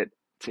put it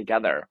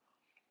together.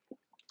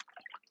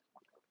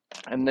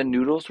 And the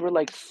noodles were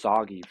like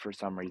soggy for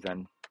some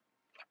reason.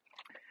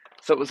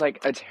 So it was like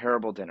a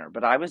terrible dinner.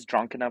 But I was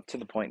drunk enough to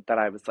the point that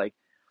I was like,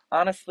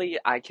 honestly,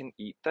 I can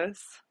eat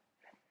this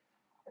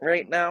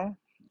right now.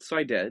 So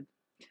I did.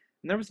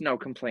 And there was no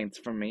complaints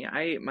from me.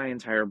 I ate my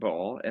entire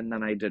bowl and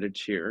then I did a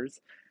cheers.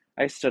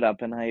 I stood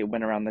up and I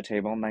went around the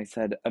table and I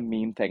said a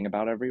mean thing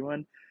about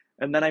everyone.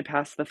 And then I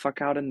passed the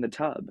fuck out in the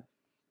tub.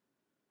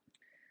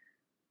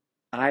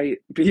 I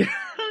be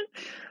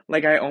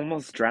like I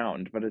almost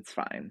drowned, but it's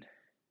fine.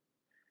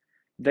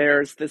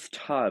 There's this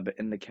tub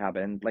in the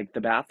cabin, like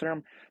the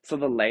bathroom. So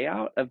the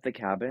layout of the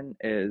cabin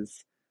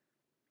is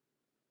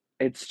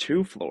it's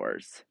two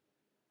floors.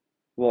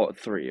 Well,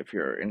 three if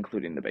you're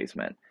including the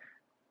basement.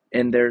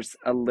 And there's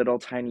a little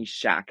tiny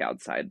shack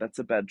outside that's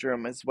a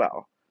bedroom as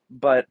well.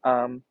 But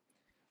the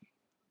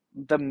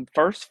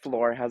first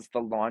floor has the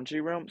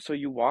laundry room. So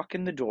you walk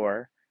in the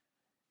door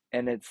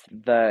and it's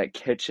the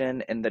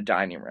kitchen and the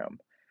dining room.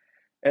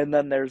 And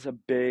then there's a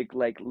big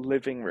like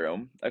living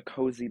room, a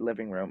cozy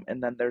living room.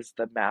 And then there's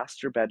the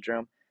master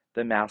bedroom,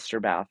 the master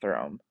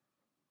bathroom,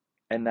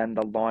 and then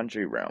the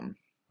laundry room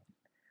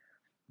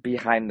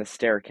behind the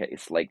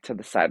staircase, like to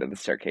the side of the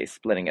staircase,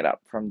 splitting it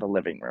up from the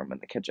living room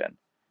and the kitchen.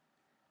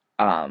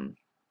 Um,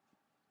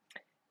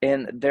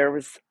 and there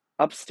was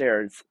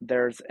upstairs,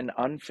 there's an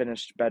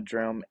unfinished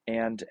bedroom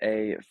and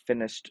a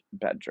finished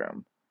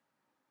bedroom.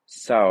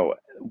 So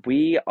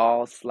we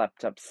all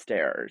slept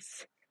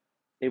upstairs.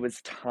 It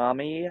was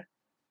Tommy,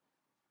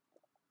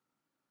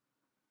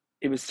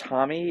 it was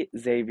Tommy,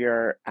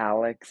 Xavier,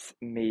 Alex,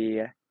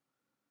 me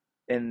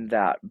in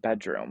that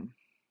bedroom.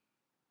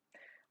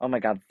 Oh my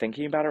God,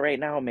 thinking about it right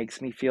now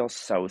makes me feel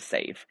so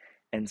safe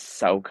and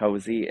so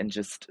cozy and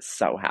just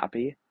so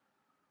happy.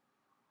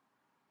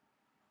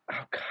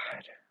 Oh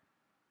God,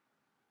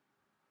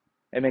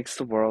 it makes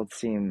the world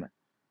seem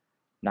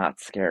not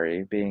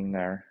scary being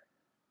there.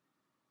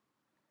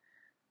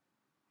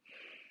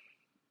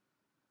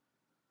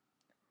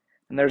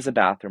 And there's a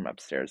bathroom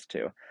upstairs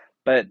too.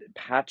 But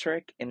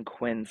Patrick and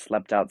Quinn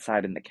slept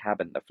outside in the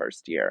cabin the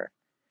first year.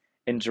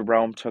 And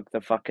Jerome took the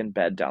fucking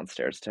bed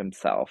downstairs to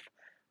himself.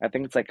 I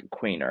think it's like a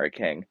queen or a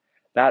king.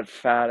 That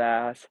fat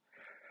ass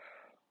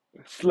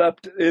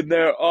slept in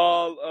there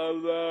all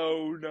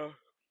alone.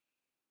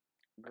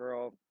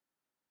 Girl,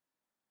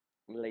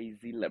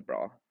 lazy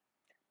liberal.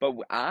 But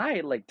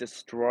I like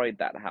destroyed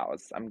that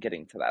house. I'm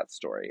getting to that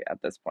story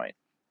at this point.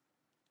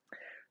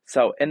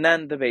 So, and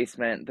then the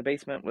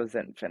basement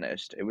wasn't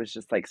finished. It was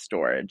just like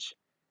storage.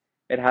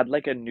 It had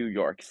like a New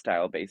York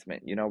style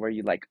basement, you know, where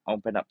you like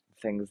open up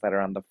things that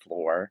are on the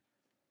floor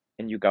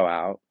and you go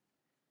out.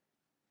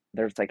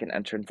 There's like an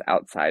entrance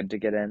outside to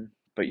get in,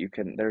 but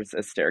there's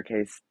a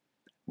staircase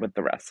with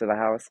the rest of the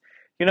house.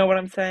 You know what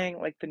I'm saying?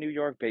 Like the New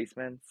York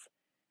basements.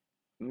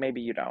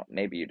 Maybe you don't,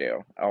 maybe you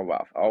do. Oh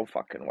well, oh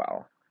fucking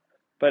well.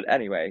 But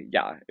anyway,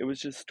 yeah, it was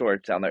just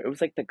storage down there. It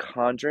was like the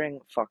Conjuring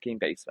fucking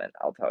basement,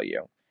 I'll tell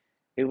you.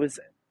 It was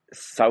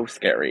so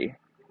scary.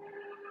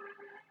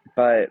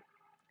 But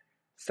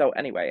so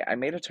anyway, I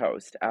made a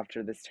toast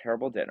after this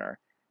terrible dinner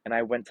and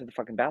I went to the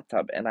fucking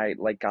bathtub and I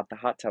like got the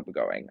hot tub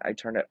going. I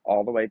turned it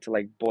all the way to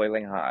like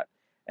boiling hot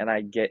and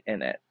I get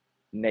in it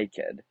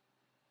naked.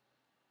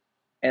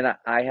 And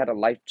I had a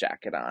life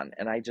jacket on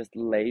and I just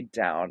laid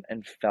down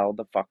and fell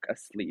the fuck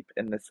asleep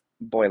in this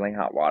boiling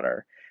hot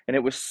water. And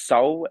it was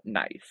so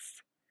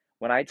nice.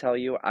 When I tell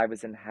you I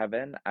was in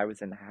heaven, I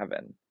was in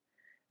heaven.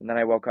 And then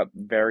I woke up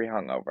very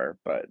hungover,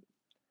 but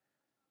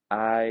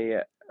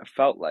I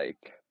felt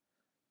like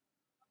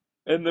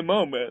in the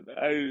moment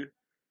I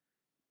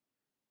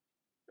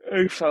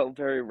felt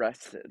very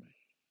rested.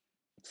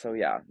 So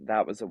yeah,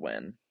 that was a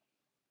win.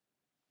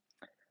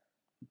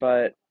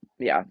 But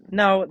yeah,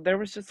 no, there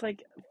was just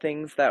like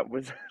things that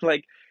was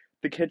like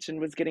The kitchen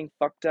was getting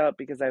fucked up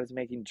because I was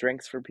making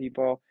drinks for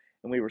people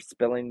and we were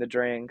spilling the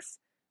drinks.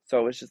 So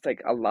it was just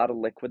like a lot of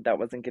liquid that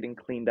wasn't getting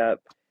cleaned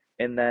up.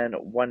 And then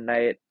one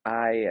night,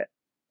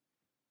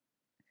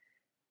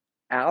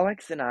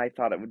 Alex and I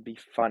thought it would be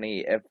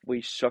funny if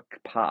we shook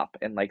pop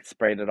and like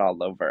sprayed it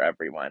all over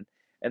everyone.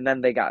 And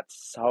then they got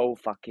so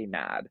fucking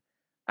mad.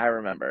 I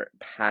remember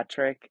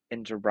Patrick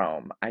and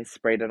Jerome. I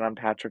sprayed it on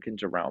Patrick and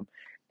Jerome.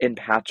 And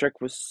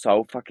Patrick was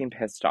so fucking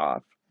pissed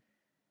off.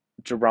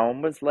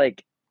 Jerome was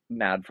like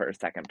mad for a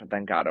second, but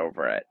then got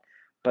over it.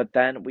 But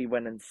then we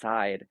went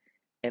inside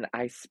and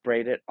I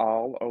sprayed it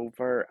all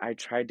over. I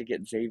tried to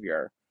get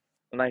Xavier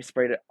and I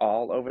sprayed it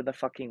all over the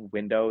fucking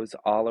windows,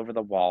 all over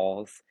the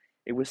walls.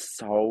 It was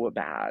so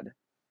bad.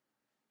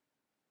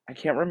 I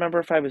can't remember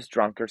if I was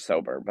drunk or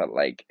sober, but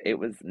like it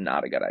was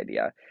not a good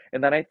idea.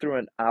 And then I threw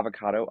an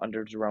avocado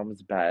under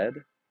Jerome's bed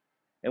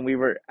and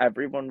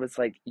everyone was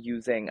like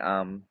using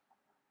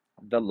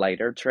the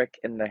lighter trick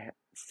in the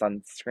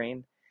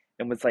sunscreen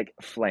and was like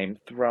flame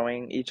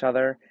throwing each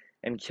other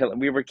and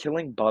we were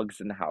killing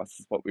bugs in the house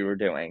is what we were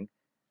doing.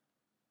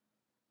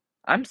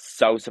 I'm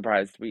so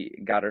surprised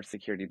we got our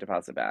security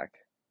deposit back.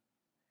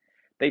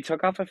 They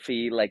took off a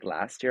fee like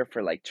last year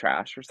for like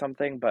trash or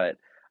something, but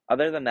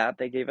other than that,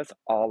 they gave us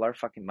all our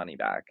fucking money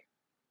back.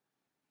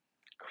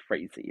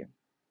 Crazy.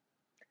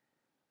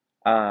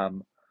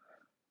 Um,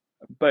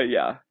 but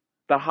yeah,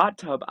 the hot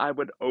tub I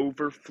would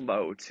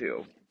overflow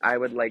too. I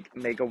would like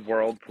make a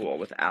whirlpool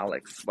with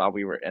Alex while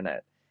we were in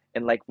it.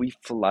 And like we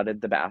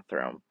flooded the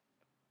bathroom.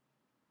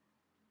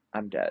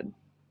 I'm dead.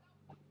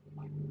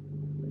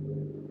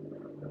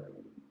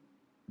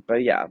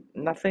 But yeah,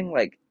 nothing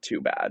like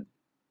too bad.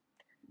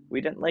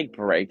 We didn't like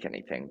break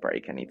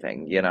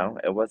anything, you know?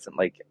 It wasn't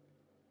like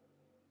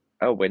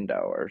a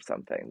window or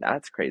something.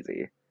 That's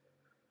crazy.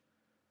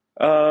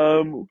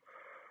 Um,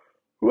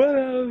 what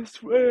else?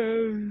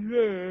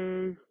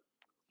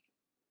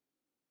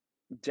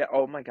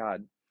 Oh my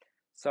God.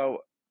 So,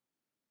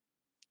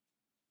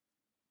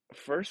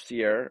 first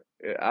year,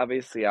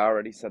 obviously, I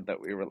already said that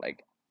we were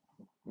like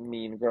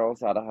mean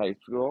girls out of high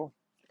school.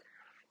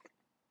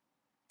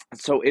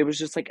 So, it was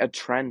just like a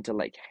trend to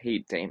like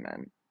hate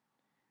Damon.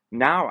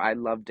 Now I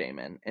love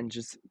Damon and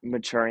just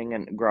maturing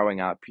and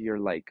growing up, you're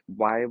like,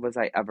 why was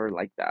I ever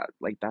like that?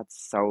 Like,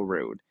 that's so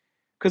rude.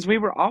 Because we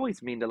were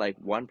always mean to like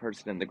one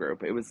person in the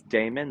group. It was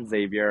Damon,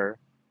 Xavier,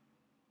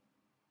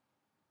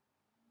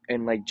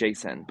 and like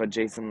Jason, but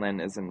Jason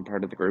Lynn isn't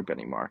part of the group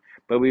anymore.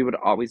 But we would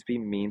always be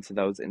mean to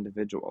those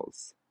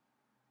individuals.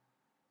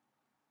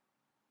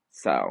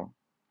 So,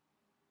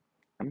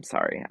 I'm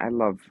sorry. I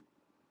love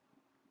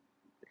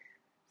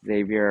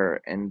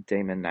Xavier and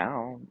Damon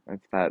now.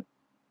 If that,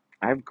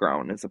 I've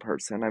grown as a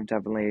person. I've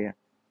definitely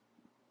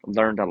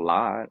learned a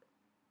lot.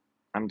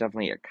 I'm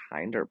definitely a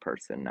kinder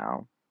person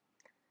now.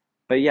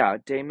 But yeah,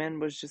 Damon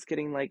was just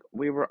getting like,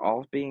 we were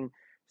all being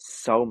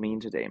so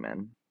mean to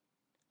Damon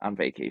on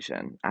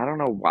vacation. I don't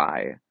know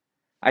why.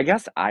 I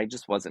guess I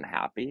just wasn't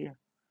happy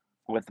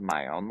with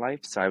my own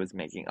life, so I was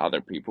making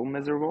other people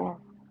miserable.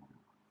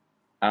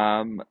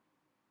 Um,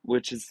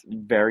 which is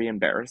very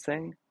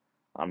embarrassing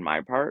on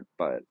my part,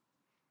 but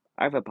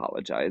I've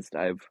apologized.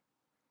 I've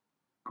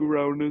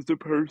grown as a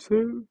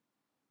person.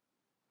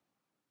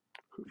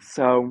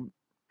 So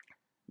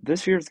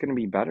this year's gonna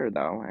be better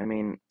though. I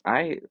mean,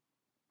 I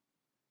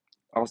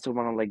also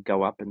want to like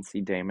go up and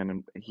see Damon,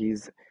 and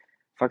he's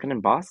fucking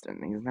in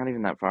Boston. He's not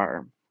even that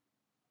far.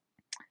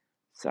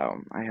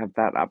 So I have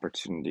that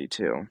opportunity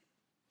too.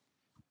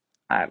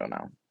 I don't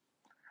know.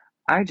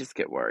 I just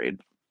get worried.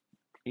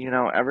 You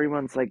know,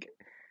 everyone's like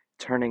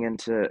turning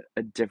into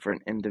a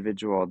different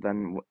individual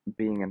than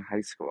being in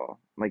high school.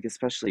 Like,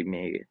 especially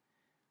me,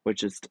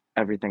 which is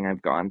everything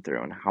I've gone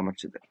through and how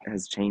much it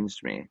has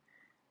changed me.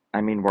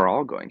 I mean, we're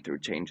all going through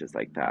changes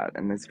like that.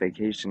 And this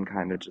vacation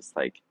kind of just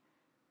like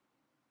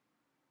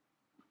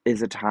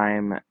is a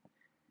time,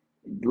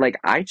 like,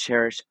 I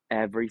cherish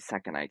every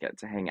second I get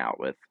to hang out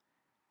with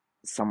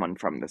someone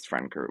from this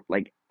friend group.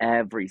 Like,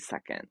 every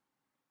second.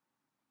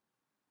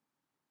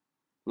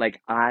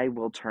 Like, I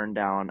will turn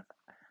down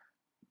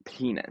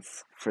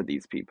penis for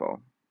these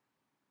people.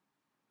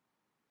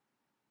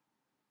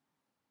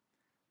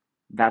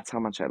 That's how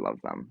much I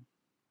love them.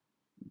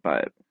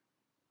 But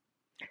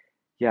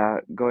yeah,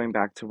 going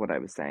back to what I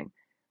was saying.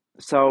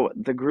 So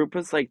the group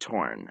was like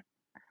torn.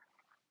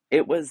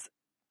 It was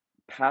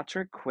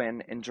Patrick,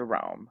 Quinn, and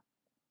Jerome.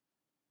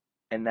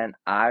 And then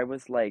I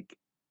was like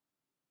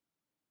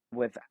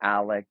with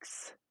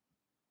Alex,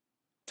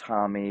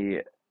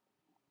 Tommy,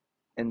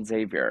 and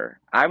Xavier.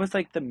 I was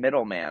like the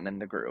middleman in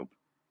the group.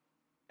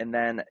 And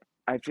then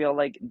I feel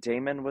like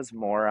Damon was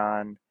more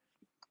on,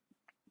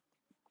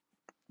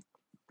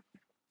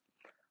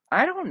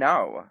 I don't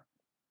know,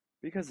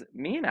 because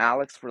me and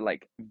Alex were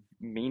like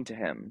mean to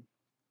him.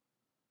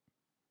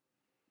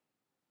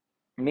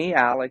 Me,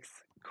 Alex,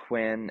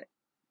 Quinn,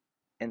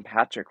 and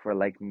Patrick were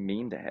like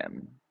mean to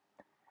him.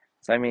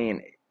 So I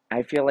mean,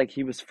 I feel like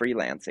he was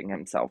freelancing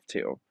himself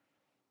too,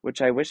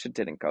 which I wish it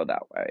didn't go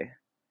that way.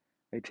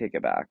 I take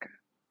it back.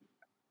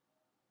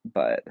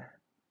 But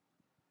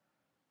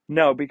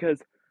No,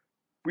 because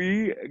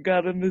we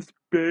got in this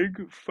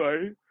big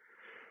fight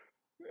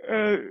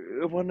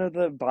at one of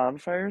the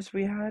bonfires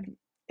we had,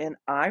 and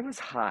I was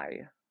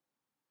high.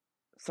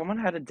 Someone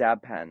had a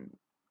dab pen.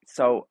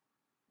 So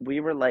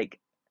we were like,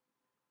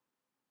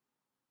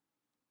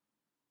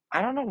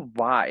 I don't know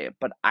why,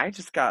 but I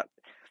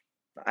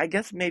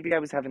guess maybe I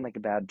was having like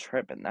a bad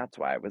trip and that's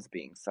why I was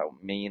being so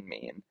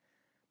mean.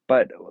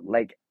 But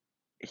like,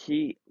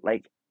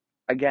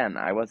 again,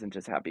 I wasn't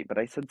just happy, but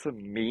I said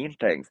some mean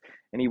things.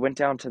 And he went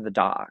down to the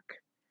dock,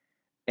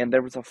 and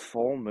there was a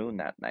full moon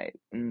that night.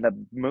 And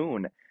the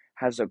moon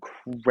has a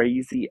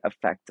crazy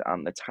effect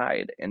on the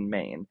tide in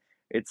Maine.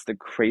 It's the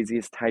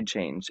craziest tide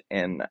change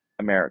in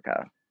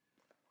America.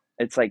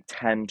 It's like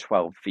 10,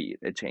 12 feet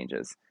it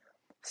changes.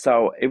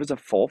 So it was a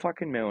full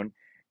fucking moon,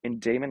 and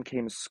Damon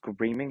came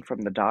screaming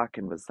from the dock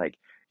and was like,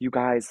 "You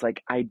guys,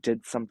 like, I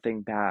did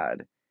something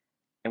bad."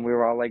 And we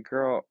were all like,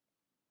 "Girl,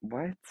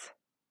 what?"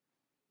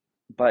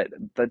 But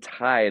the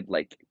tide,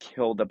 like,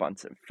 killed a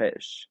bunch of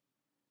fish.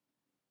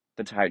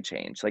 The tide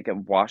changed. Like, it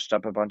washed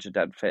up a bunch of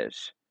dead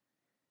fish.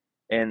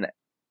 And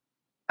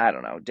I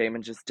don't know,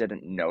 Damon just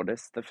didn't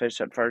notice the fish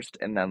at first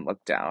and then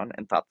looked down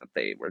and thought that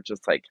they were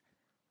just like,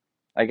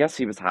 I guess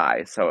he was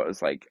high. So it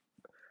was like,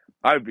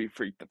 I'd be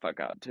freaked the fuck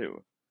out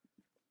too.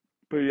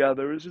 But yeah,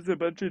 there was just a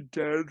bunch of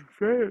dead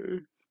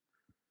fish,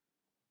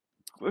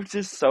 which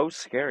is so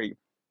scary.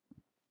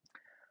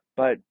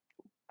 But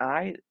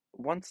I,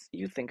 once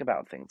you think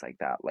about things like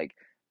that, like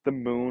the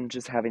moon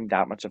just having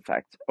that much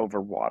effect over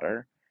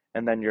water,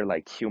 and then you're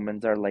like,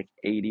 humans are like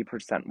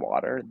 80%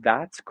 water,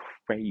 that's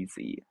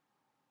crazy.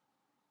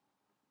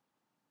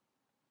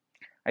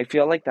 I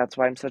feel like that's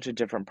why I'm such a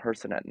different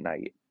person at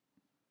night,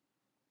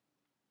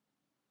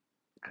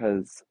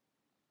 because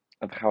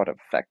of how it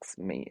affects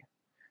me,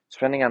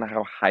 depending on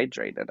how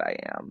hydrated I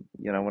am.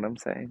 You know what I'm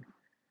saying?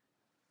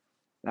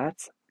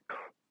 That's,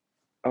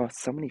 oh,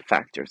 so many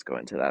factors go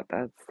into that.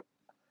 That's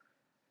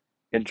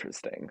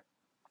interesting.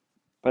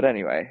 But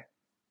anyway,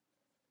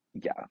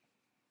 yeah.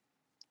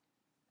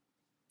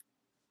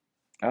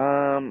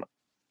 Um,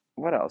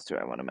 what else do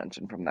I want to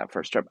mention from that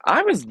first trip?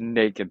 I was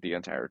naked the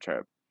entire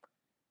trip.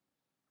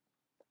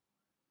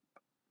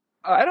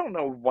 I don't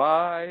know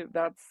why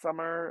that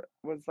summer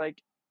was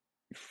like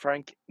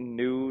Frank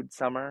nude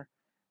summer.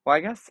 Well, I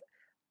guess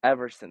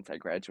ever since I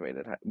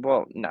graduated.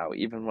 Well, no,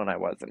 even when I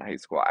was in high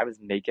school, I was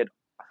naked.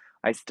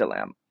 I still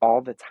am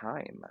all the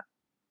time.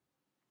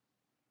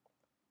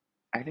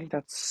 I think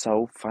that's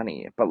so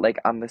funny. But like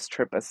on this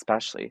trip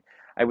especially,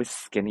 I was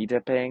skinny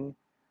dipping.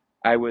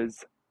 I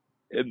was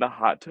in the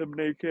hot tub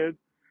naked.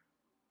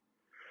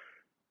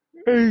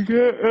 I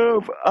get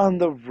up on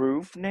the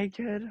roof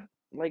naked.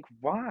 Like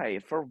why?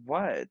 For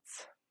what?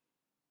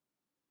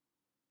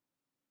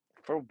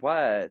 For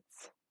what?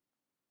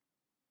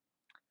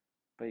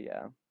 But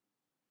yeah,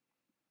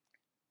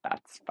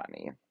 that's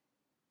funny.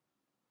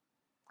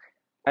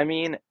 I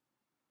mean,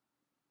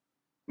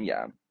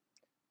 yeah,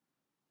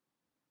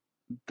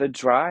 the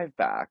drive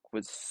back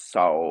was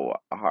so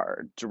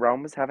hard.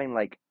 Jerome was having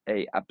like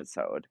a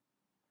episode.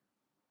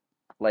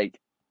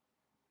 Like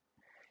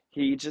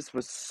he just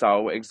was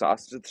so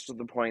exhausted to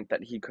the point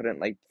that he couldn't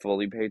like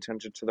fully pay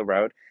attention to the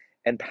road.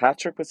 And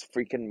Patrick was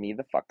freaking me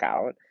the fuck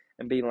out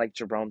and being like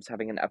Jerome's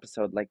having an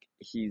episode like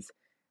he's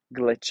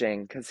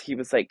glitching because he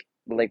was like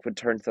would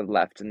turn to the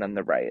left and then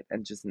the right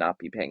and just not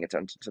be paying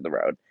attention to the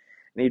road.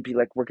 And he'd be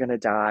like, "We're gonna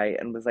die,"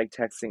 and was like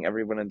texting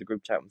everyone in the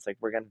group chat and was like,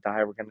 "We're gonna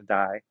die, we're gonna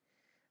die."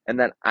 And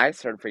then I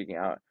started freaking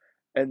out.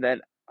 And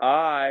then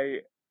I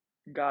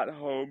got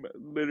home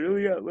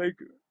literally at like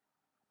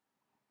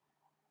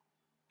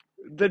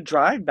the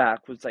drive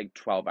back was like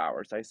 12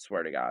 hours, I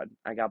swear to God.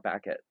 I got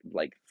back at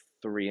like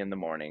 3 in the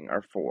morning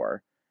or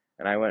 4,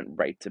 and I went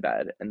right to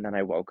bed. And then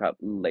I woke up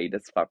late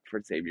as fuck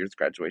for Xavier's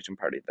graduation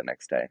party the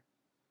next day.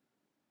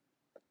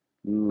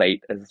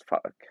 Late as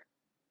fuck.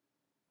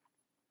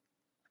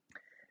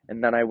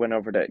 And then I went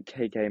over to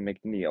KK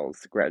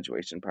McNeil's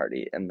graduation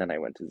party, and then I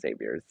went to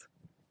Xavier's.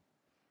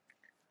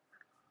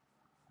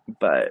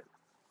 But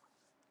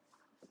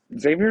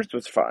Xavier's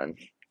was fun.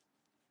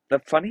 The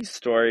funny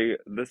story,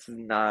 this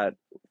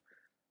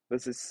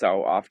is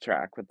so off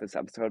track with this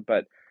episode,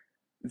 but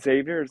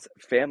Xavier's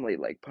family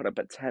like put up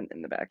a tent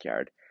in the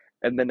backyard.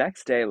 And the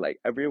next day, like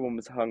everyone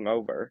was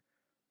hungover,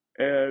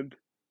 and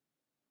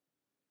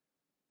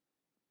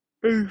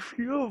a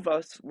few of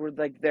us were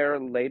like there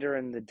later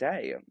in the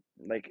day.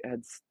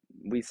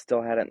 We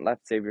still hadn't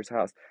left Xavier's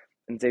house.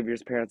 And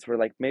Xavier's parents were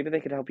like, maybe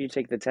they could help you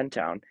take the tent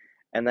down.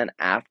 And then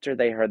after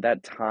they heard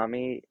that,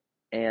 Tommy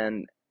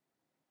and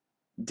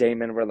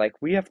Damon were like,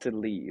 we have to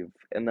leave.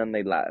 And then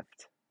they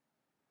left.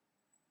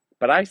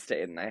 But I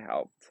stayed and I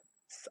helped.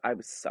 I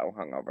was so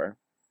hungover.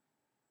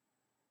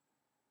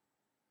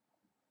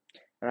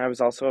 And I was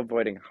also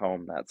avoiding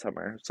home that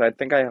summer. So I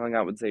think I hung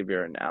out with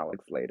Xavier and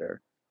Alex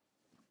later.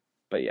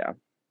 But yeah.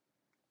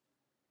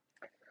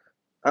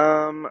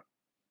 Um,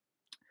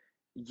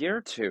 year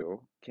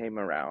two came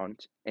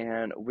around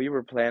and we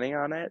were planning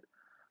on it.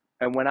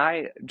 And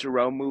when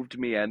Jerome moved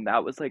me in,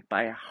 that was like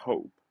my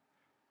hope.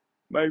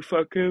 My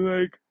fucking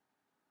like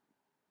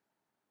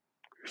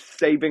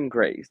saving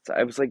grace.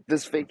 I was like,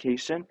 this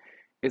vacation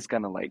is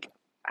gonna like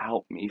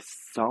help me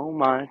so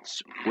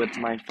much with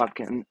my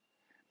fucking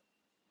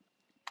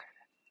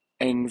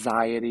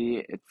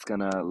anxiety. It's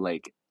gonna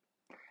like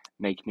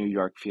make New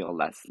York feel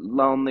less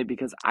lonely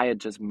because I had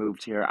just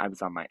moved here. I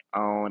was on my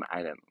own. I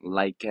didn't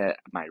like it.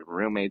 My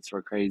roommates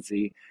were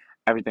crazy.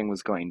 Everything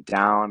was going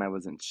down. I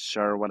wasn't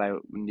sure what I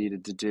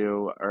needed to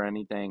do or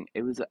anything.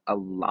 It was a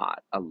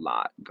lot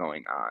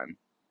going on.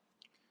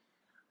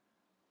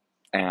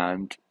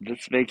 And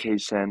this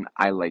vacation,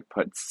 I like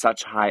put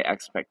such high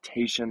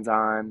expectations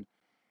on.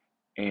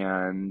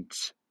 And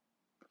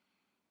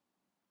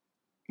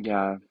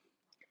yeah,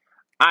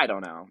 I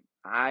don't know.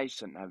 I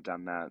shouldn't have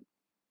done that.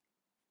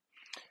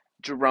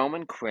 Jerome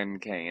and Quinn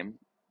came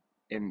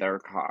in their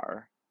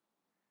car,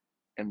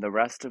 and the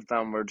rest of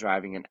them were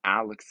driving in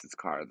Alex's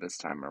car this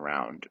time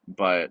around.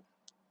 But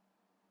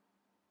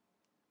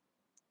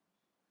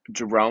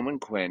Jerome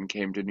and Quinn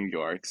came to New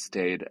York,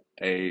 stayed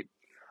I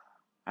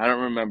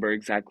don't remember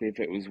exactly if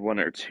it was 1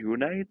 or 2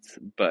 nights,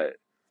 but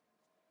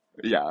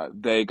yeah,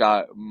 they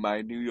got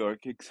my New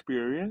York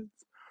experience.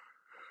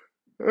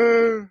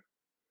 Uh,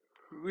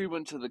 we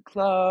went to the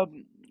club,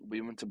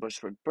 we went to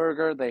Bushwick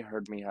Burger, they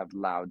heard me have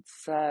loud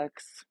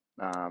sex,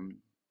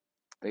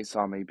 they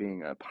saw me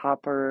being a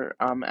popper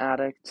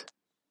addict.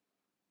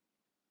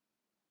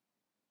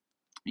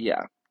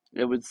 Yeah,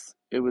 it was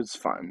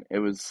fun. It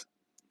was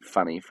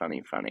funny.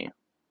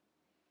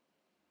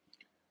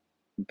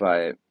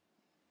 But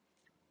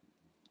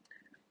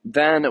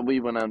then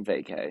we went on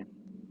vacay,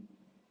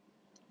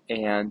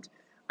 and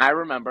I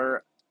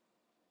remember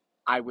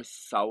I was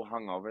so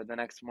hungover the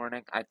next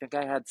morning. I think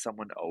I had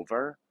someone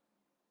over,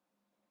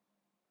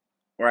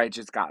 or I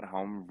just got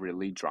home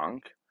really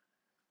drunk,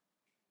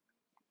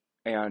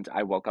 and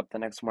I woke up the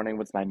next morning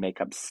with my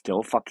makeup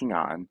still fucking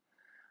on.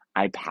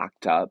 I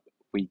packed up.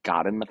 We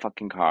got in the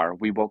fucking car.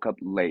 We woke up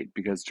late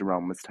because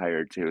Jerome was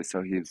tired too,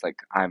 so he was like,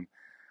 I'm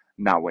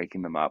not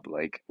waking them up,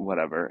 like,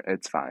 whatever,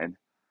 it's fine.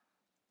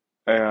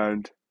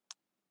 And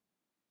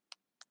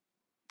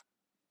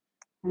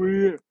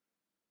we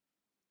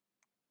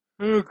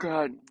oh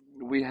God,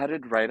 we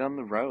headed right on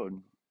the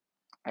road.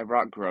 I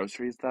brought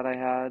groceries that I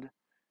had,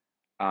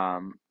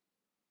 um,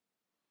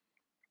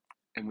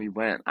 and we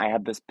went. I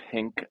had this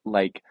pink,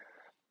 like,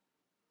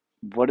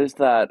 what is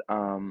that?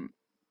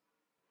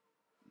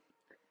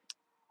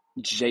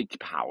 Jake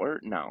Power?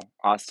 No,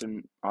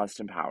 Austin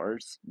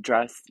Powers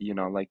dress. You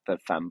know, like the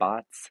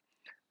fembots.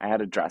 I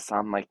had a dress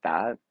on like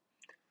that,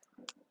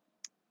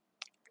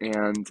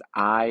 and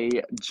I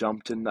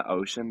jumped in the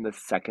ocean the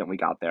second we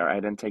got there. I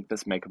didn't take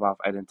this makeup off.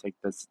 I didn't take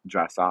this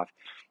dress off.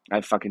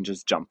 I fucking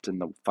just jumped in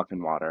the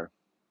fucking water,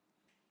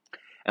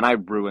 and I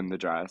ruined the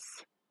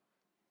dress.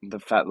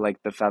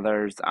 Like the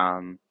feathers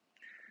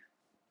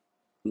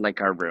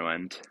like are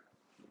ruined.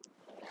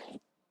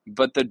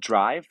 But the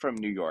drive from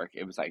New York,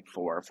 it was like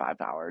 4 or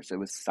 5 hours. It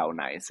was so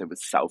nice. It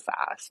was so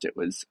fast. It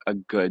was a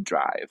good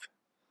drive.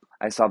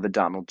 I saw the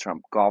Donald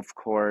Trump golf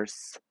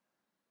course.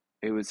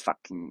 It was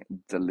fucking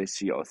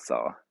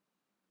delicioso.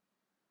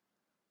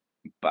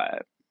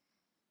 But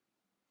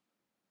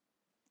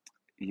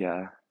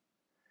yeah,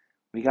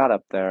 we got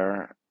up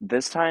there.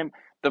 This time,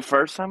 the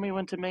first time we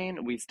went to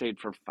Maine, we stayed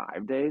for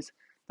 5 days.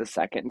 The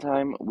second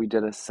time, we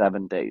did a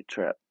 7 day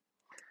trip.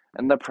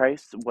 And the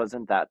price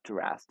wasn't that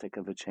drastic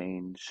of a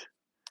change.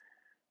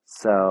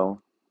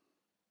 So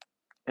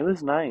it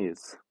was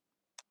nice.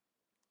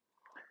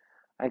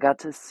 I got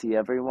to see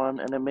everyone,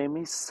 and it made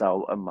me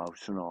so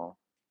emotional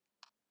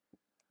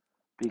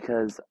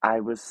because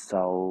I was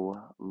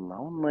so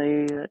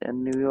lonely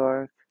in New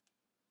York,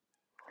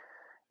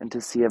 and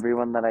to see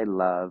everyone that I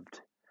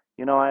loved.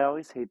 You know, I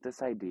always hate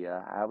this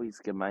idea. I always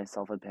give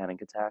myself a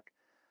panic attack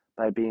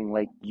by being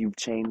like, you've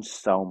changed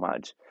so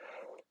much.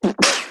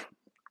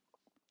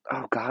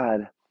 Oh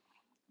God,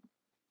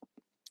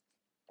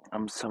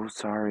 I'm so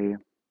sorry.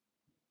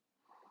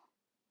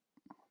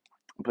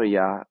 But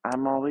yeah,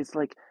 I'm always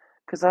like,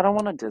 because I don't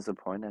want to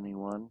disappoint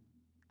anyone.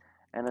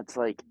 And it's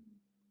like,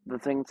 the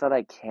things that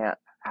I can't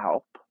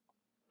help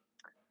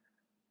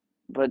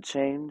but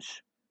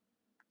change,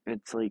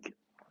 it's like,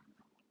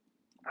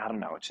 I don't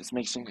know, it just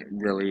makes me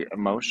really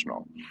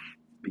emotional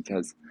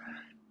because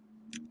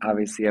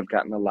obviously I've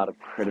gotten a lot of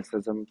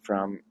criticism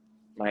from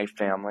my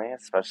family,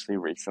 especially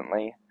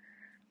recently,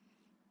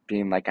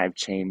 being like I've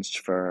changed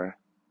for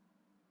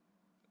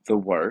the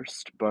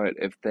worst, but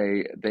if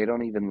they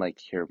don't even like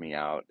hear me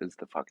out is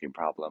the fucking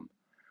problem.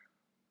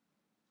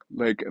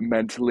 Like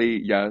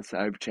mentally, yes,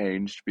 I've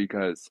changed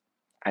because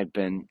I've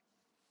been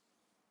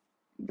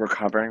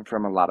recovering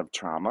from a lot of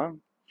trauma,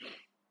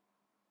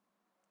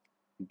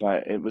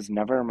 but it was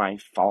never my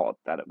fault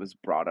that it was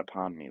brought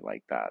upon me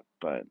like that,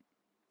 but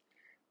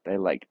they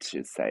like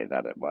to say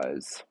that it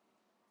was.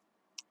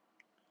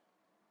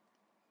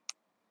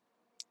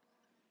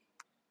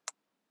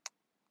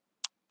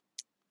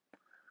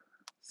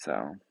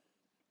 So,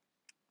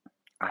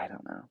 I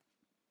don't know.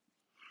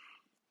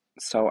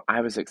 So,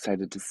 I was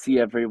excited to see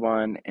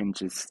everyone and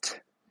just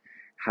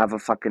have a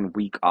fucking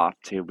week off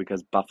too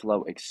because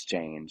Buffalo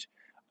Exchange.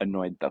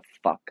 annoyed the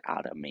fuck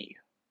out of me.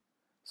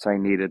 So I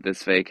needed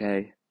this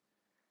vacay.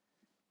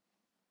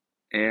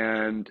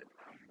 And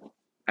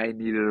I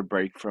needed a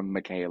break from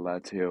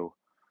Michaela too.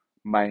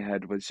 My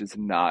head was just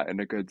not in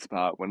a good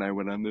spot when I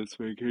went on this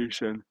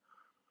vacation.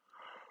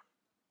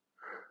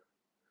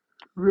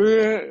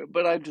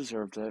 But I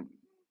deserved it.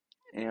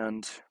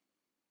 And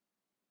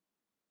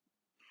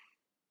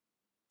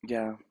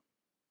yeah,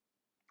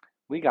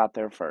 we got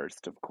there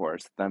first, of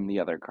course. Then the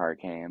other car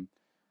came.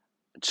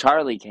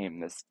 Charlie came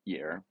this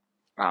year.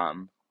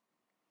 Um,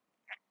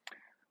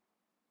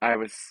 I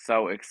was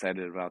so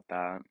excited about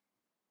that.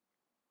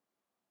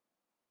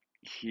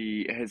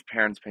 His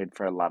parents paid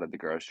for a lot of the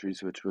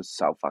groceries, which was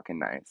so fucking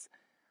nice.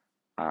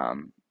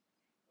 Um,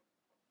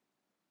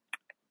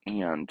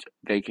 and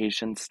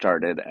vacation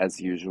started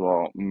as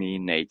usual, me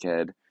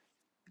naked,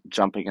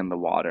 jumping in the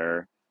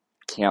water,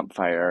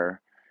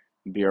 campfire,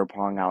 beer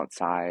pong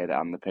outside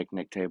on the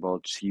picnic table,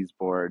 cheese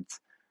boards,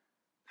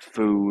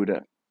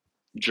 food.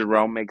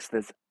 Jerome makes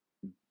this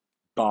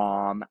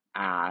bomb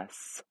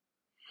ass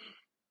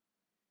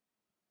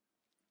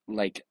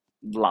like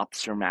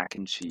lobster mac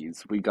and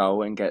cheese. We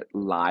go and get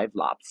live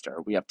lobster.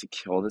 We have to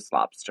kill this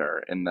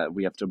lobster and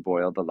we have to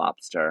boil the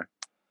lobster.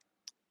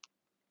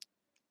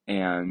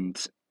 And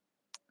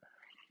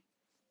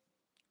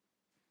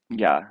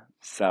yeah,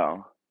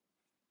 so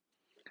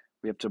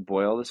we have to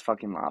boil this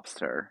fucking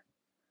lobster.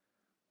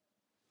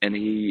 And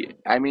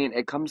I mean,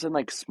 it comes in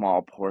like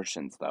small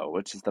portions though,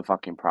 which is the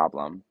fucking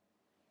problem.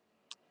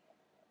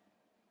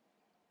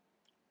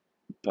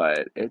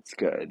 But it's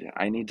good.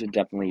 I need to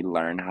definitely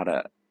learn how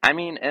to. I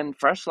mean, and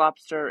fresh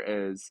lobster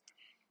is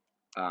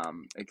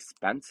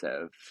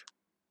expensive,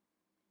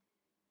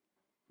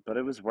 but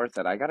it was worth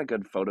it. I got a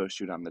good photo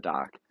shoot on the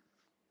dock.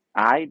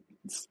 I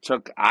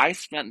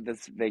spent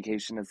this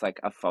vacation as like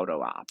a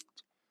photo op.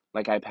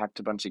 Like I packed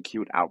a bunch of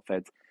cute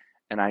outfits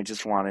and I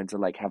just wanted to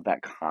like have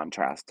that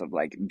contrast of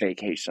like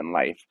vacation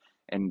life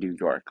and New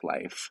York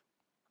life.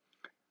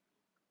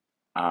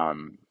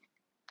 Um,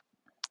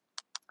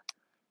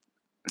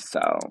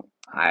 so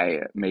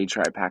I made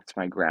sure I packed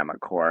my grandma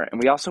core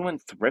and we also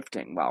went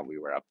thrifting while we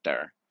were up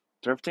there.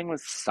 Thrifting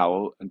was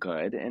so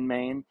good in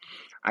Maine.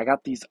 I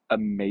got these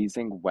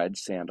amazing wedge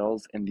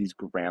sandals and these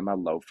grandma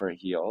loafer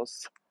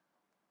heels,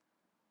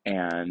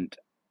 and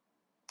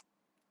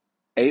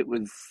it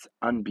was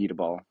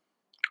unbeatable.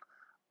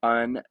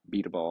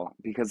 Unbeatable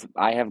because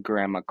I have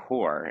grandma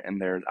core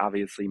and there's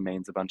obviously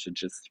Maine's a bunch of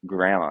just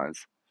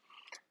grandmas.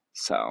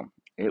 So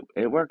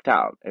it worked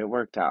out. It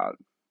worked out.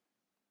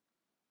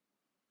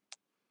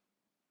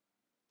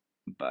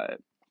 But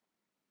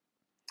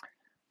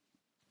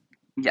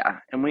yeah,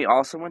 and we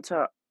also went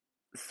to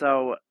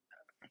so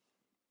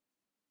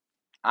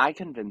I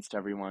convinced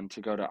everyone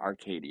to go to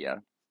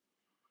Arcadia.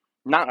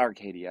 Not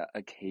Arcadia,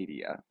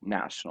 Acadia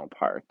National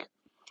Park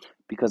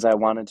because I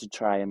wanted to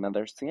try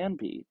another sand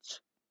beach.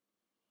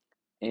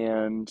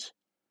 And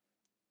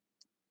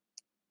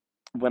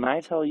when I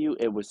tell you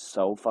it was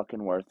so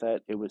fucking worth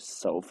it, it was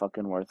so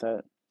fucking worth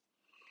it.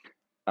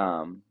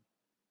 Um,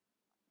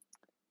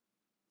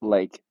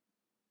 like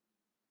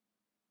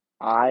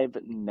I've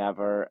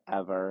never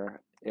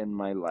ever in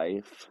my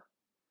life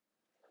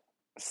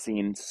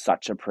seen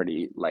such a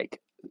pretty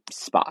like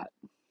spot.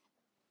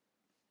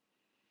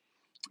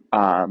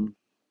 Um,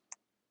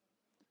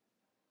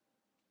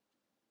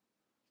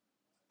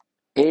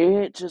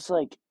 it just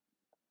like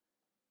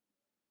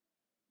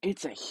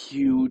it's a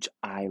huge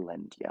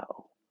island,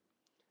 yo.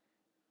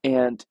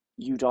 And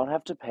you don't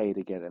have to pay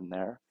to get in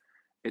there.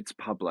 It's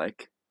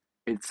public.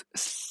 It's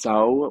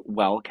so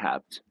well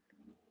kept.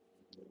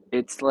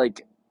 It's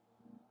like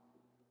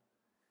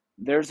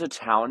there's a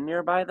town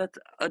nearby that's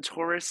a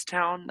tourist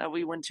town that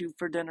we went to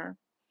for dinner.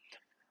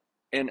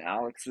 And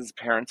Alex's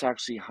parents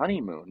actually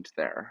honeymooned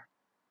there.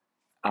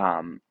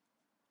 Um,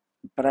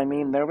 but I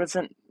mean, there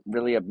wasn't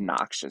really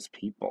obnoxious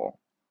people.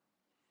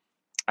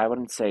 I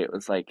wouldn't say it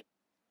was like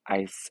I,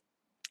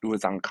 it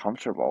was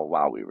uncomfortable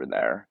while we were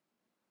there.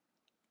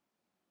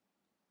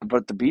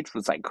 But the beach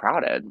was like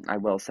crowded, I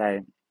will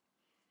say.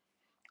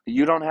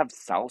 You don't have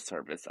cell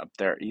service up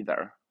there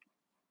either.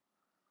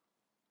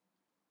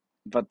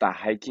 But the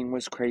hiking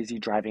was crazy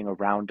driving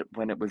around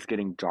when it was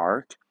getting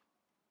dark.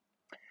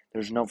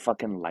 There's no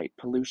fucking light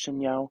pollution,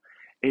 yo.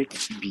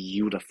 It's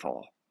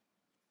beautiful.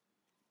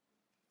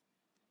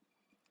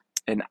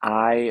 And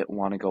I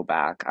want to go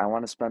back. I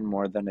want to spend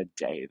more than a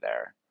day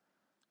there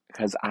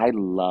because I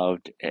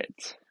loved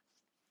it.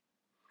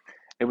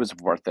 It was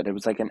worth it. It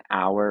was like an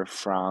hour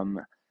from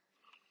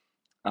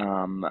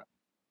um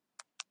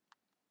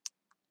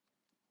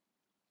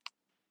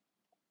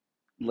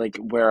like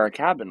where our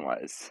cabin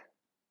was.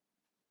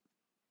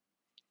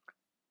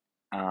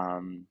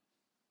 Um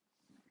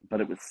but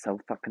it was so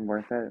fucking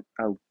worth it.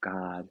 Oh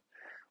God.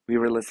 We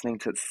were listening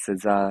to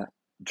SZA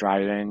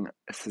driving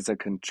SZA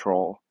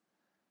Control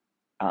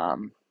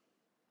um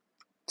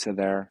to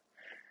there,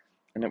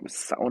 and it was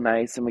so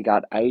nice, and we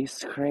got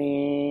ice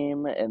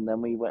cream and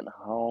then we went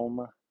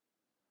home.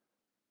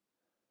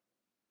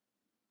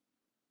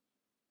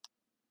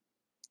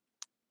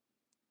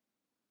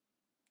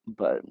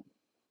 But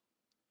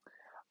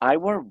I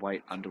wore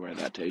white underwear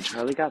that day.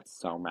 Charlie got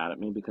so mad at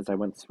me because I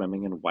went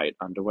swimming in white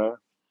underwear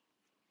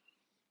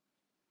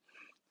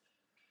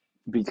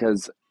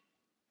because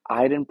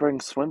I didn't bring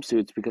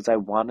swimsuits because I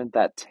wanted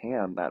that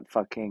tan, that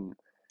fucking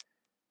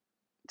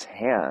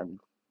tan.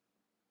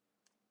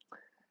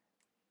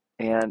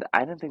 And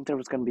I didn't think there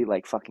was gonna be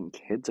like fucking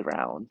kids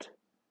around.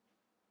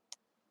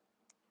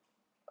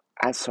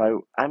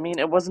 I mean,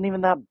 it wasn't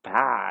even that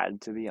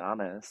bad, to be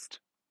honest.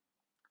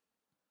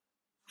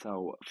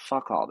 So,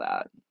 fuck all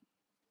that.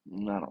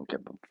 I don't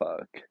give a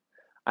fuck.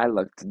 I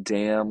looked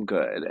damn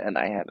good and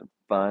I had a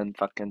fun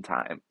fucking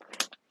time.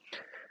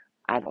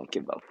 I don't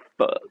give a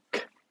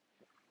fuck.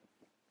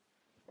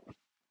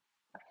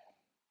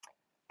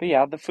 But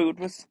yeah, the food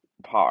was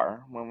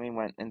par when we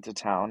went into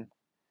town.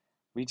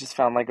 We just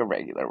found like a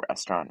regular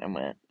restaurant and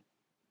went.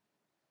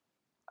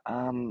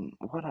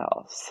 What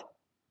else?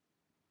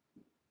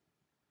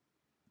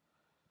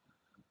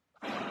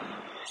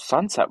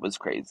 Sunset was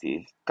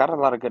crazy. Got a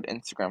lot of good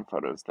Instagram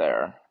photos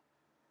there.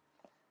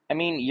 I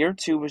mean, year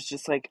two was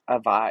just like a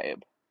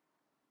vibe.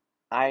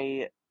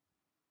 I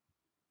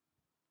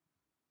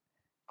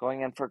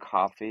going in for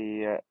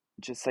coffee,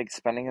 just like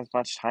spending as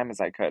much time as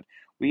I could.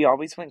 We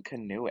always went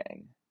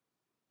canoeing.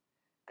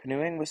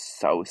 Canoeing was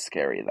so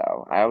scary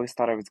though. I always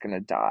thought I was gonna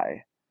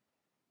die.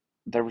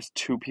 There was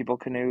two people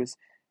canoes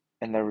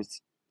and there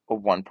was a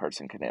one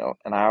person canoe,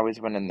 and I always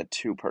went in the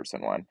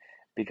two-person one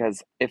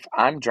because if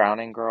I'm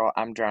drowning, girl,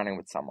 I'm drowning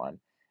with someone.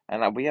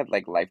 And we had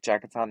like life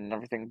jackets on and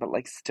everything, but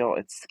like still,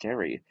 it's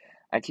scary.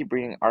 I keep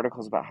reading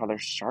articles about how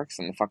there's sharks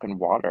in the fucking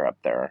water up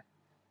there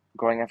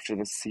going after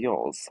the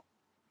seals.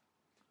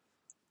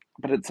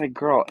 But it's like,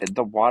 girl,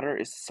 the water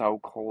is so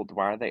cold.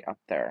 Why are they up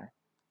there?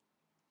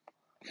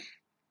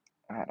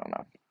 I don't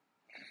know.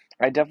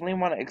 I definitely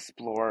want to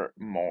explore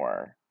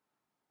more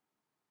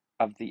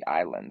of the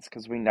islands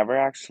because we never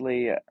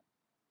actually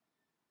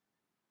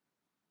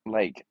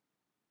like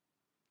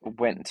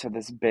went to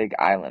this big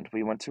island.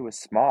 We went to a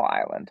small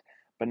island,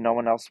 but no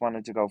one else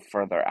wanted to go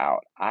further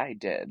out. I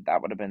did.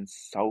 That would have been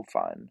so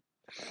fun.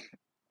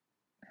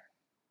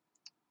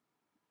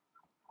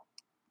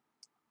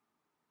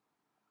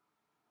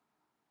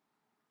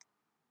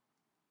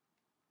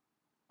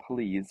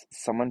 Please,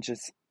 someone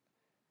just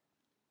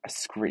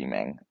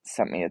screaming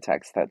sent me a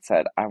text that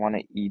said, I want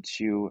to eat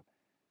you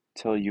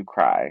till you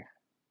cry.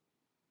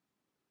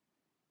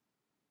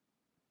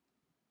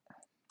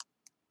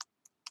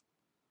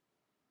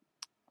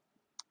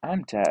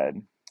 I'm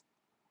dead.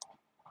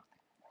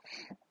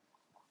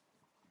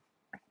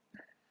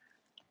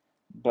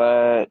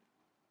 But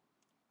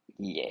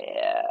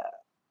yeah,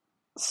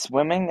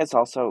 swimming is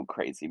also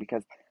crazy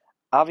because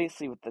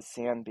obviously with the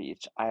sand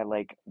beach, I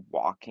like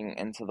walking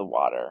into the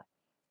water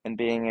and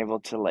being able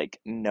to like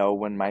know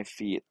when my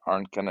feet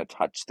aren't gonna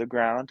touch the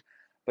ground.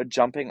 But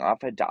jumping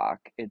off a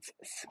dock, it's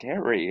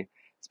scary,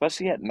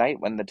 especially at night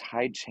when the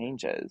tide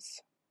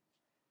changes.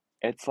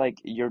 It's like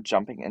you're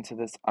jumping into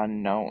this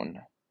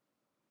unknown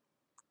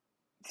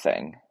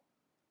thing.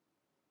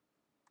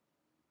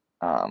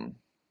 Um,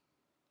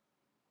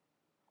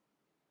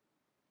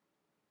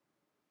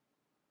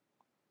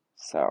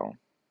 so,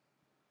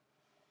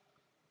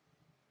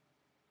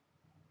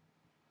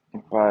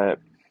 but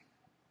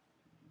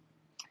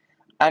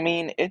I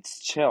mean, it's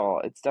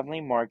chill. It's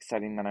definitely more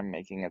exciting than I'm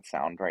making it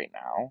sound right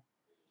now.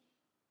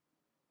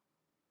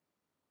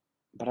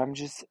 But I'm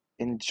just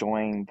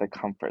enjoying the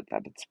comfort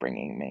that it's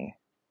bringing me.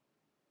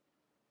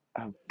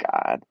 Oh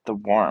God, the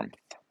warmth.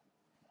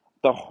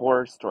 The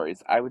horror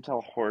stories. I would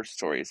tell horror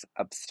stories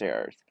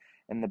upstairs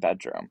in the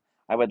bedroom.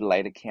 I would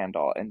light a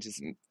candle and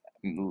just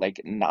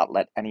like not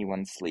let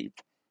anyone sleep.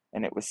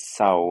 And it was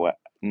so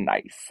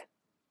nice.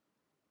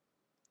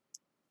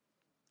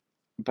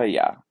 But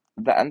yeah,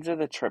 the end of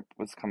the trip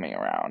was coming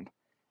around.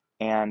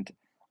 And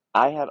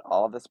I had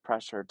all this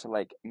pressure to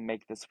like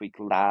make this week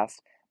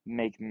last,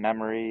 make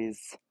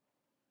memories.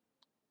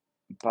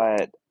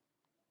 But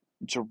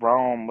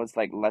Jerome was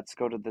like, let's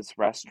go to this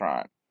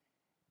restaurant.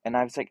 And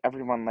I was like,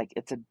 everyone, like,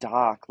 it's a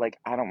dock. Like,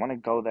 I don't want to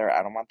go there.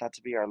 I don't want that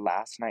to be our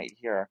last night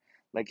here.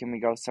 Like, can we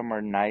go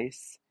somewhere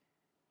nice?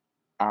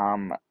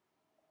 Um,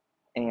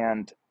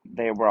 and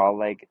they were all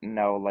like,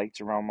 no, like,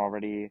 Jerome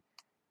already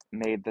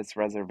made this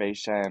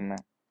reservation.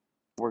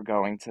 We're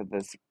going to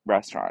this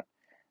restaurant.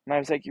 And I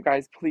was like, you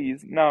guys,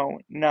 please, no,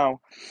 no.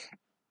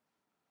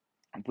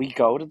 We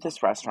go to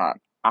this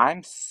restaurant.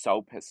 I'm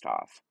so pissed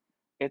off.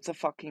 It's a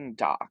fucking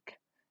dock.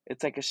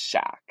 It's like a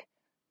shack.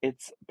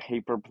 It's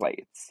paper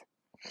plates.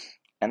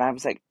 And I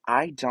was like,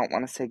 I don't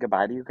want to say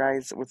goodbye to you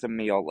guys with a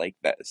meal like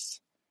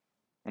this.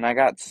 And I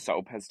got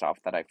so pissed off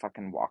that I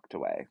fucking walked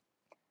away.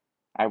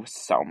 I was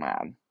so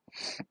mad.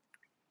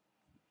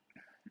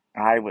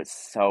 I was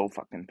so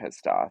fucking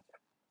pissed off.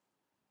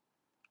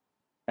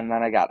 And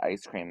then I got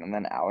ice cream, and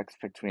then Alex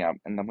picked me up,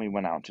 and then we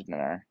went out to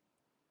dinner.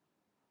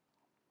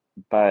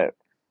 But,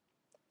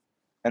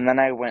 and then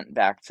I went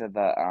back to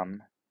the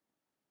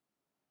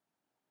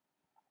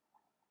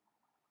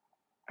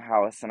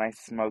house and I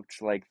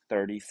smoked like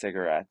 30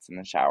 cigarettes in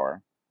the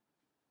shower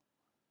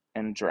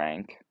and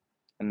drank.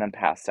 and then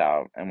passed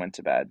out and went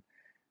to bed.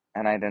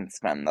 And I didn't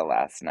spend the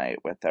last night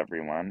with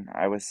everyone.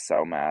 I was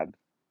so mad.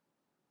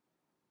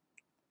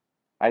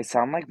 I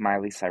sound like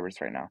Miley Cyrus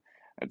right now.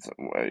 It's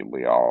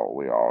we all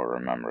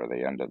remember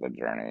the end of the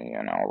journey,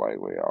 like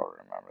we all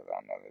remember the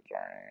end of the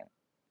journey.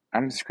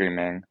 I'm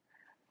screaming,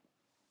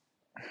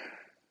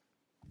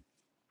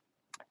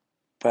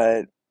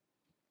 but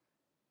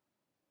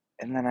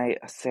and then I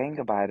saying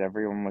goodbye to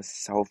everyone was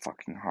so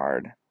fucking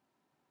hard.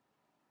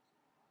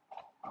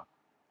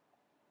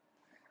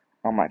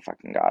 Oh my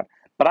fucking god!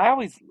 But I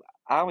always,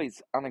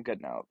 on a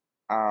good note,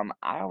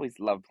 I always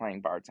love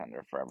playing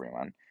bartender for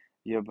everyone.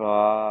 You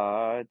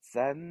bartender,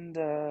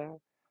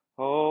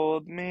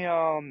 hold me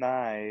all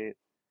night.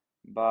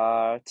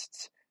 Bartender,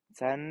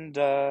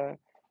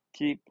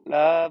 keep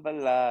love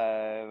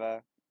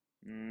alive.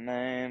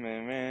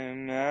 Remember,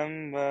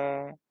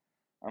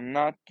 I'm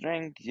not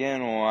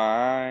drinking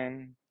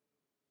wine.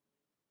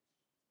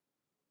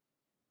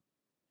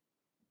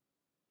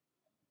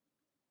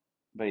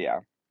 But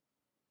yeah,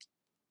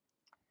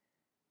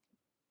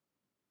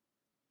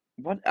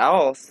 what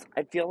else?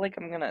 I feel like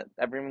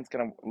everyone's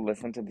gonna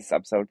listen to this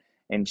episode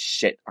and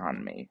shit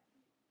on me.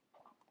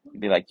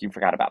 Be like, you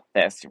forgot about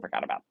this, you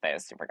forgot about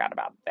this, you forgot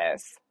about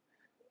this.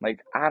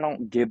 Like, I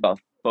don't give a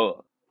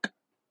fuck.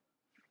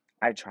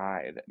 I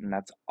tried, and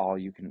that's all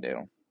you can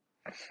do.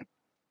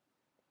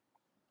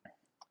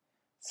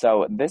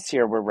 So this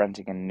year we're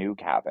renting a new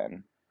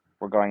cabin.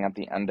 We're going at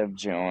the end of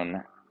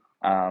June.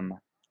 Um,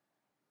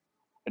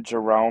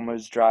 Jerome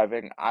is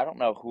driving. I don't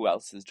know who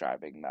else is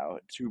driving though,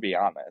 to be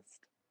honest.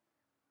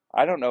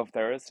 I don't know if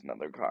there is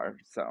another car,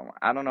 so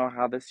I don't know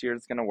how this year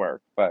is gonna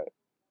work, but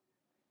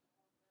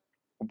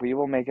we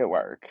will make it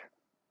work.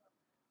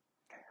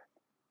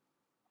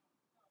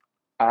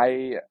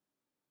 I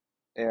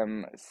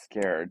am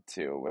scared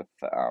too with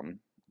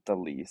the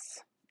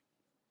lease,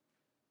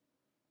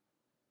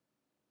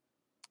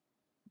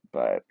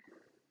 but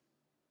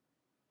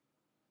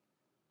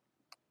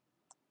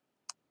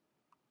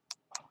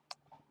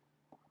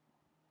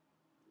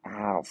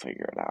I'll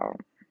figure it out.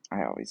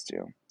 I always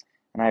do.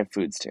 And I have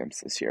food stamps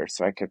this year,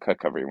 so I could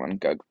cook everyone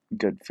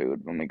good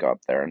food when we go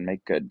up there and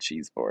make good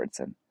cheese boards,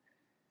 and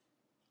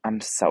I'm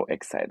so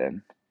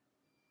excited.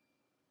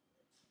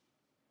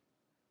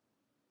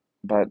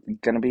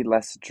 But gonna be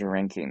less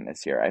drinking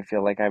this year. I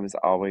feel like I was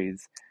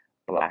always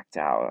blacked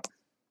out.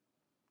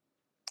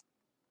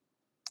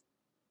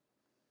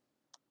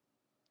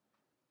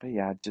 But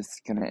yeah,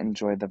 just gonna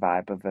enjoy the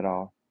vibe of it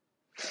all.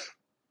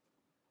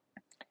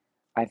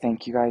 I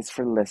thank you guys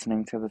for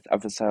listening to this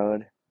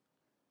episode.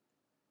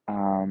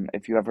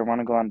 If you ever want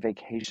to go on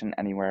vacation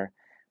anywhere,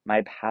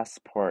 my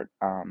passport,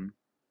 I'm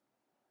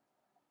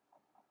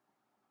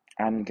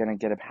gonna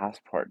get a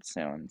passport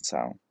soon,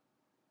 so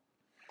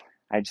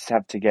I just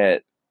have to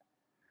get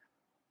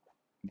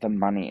the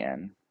money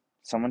in.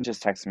 Someone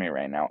just texted me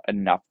right now,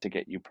 enough to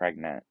get you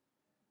pregnant.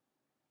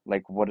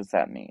 Like, what does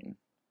that mean?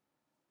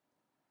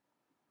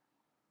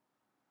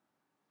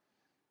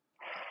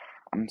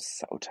 I'm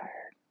so tired.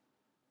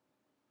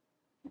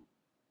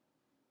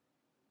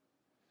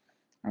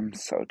 I'm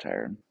so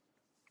tired.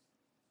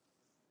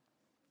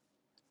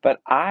 But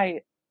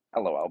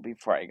LOL,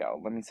 before I go,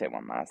 let me say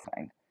one last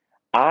thing.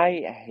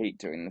 I hate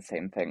doing the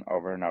same thing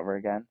over and over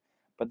again,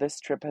 but this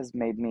trip has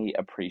made me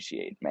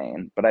appreciate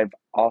Maine. But I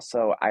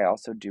also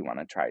do want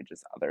to try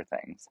just other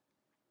things.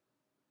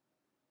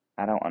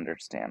 I don't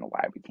understand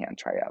why we can't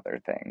try other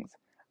things.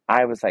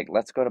 I was like,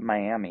 let's go to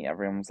Miami.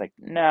 Everyone was like,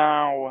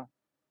 no.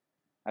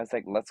 I was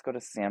like, let's go to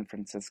San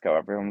Francisco.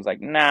 Everyone was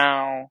like,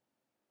 no.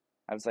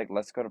 I was like,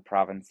 let's go to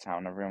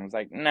Provincetown. Everyone was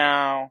like,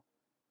 no.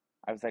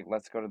 I was like,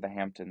 let's go to the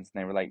Hamptons.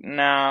 And they were like,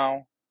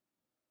 no.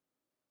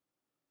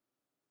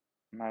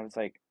 And I was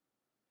like,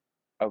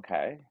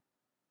 okay.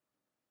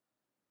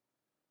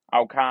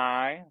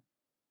 Okay.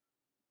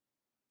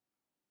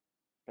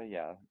 But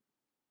yeah,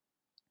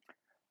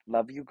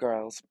 love you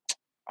girls.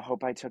 I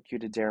hope I took you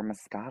to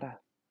damariscotta.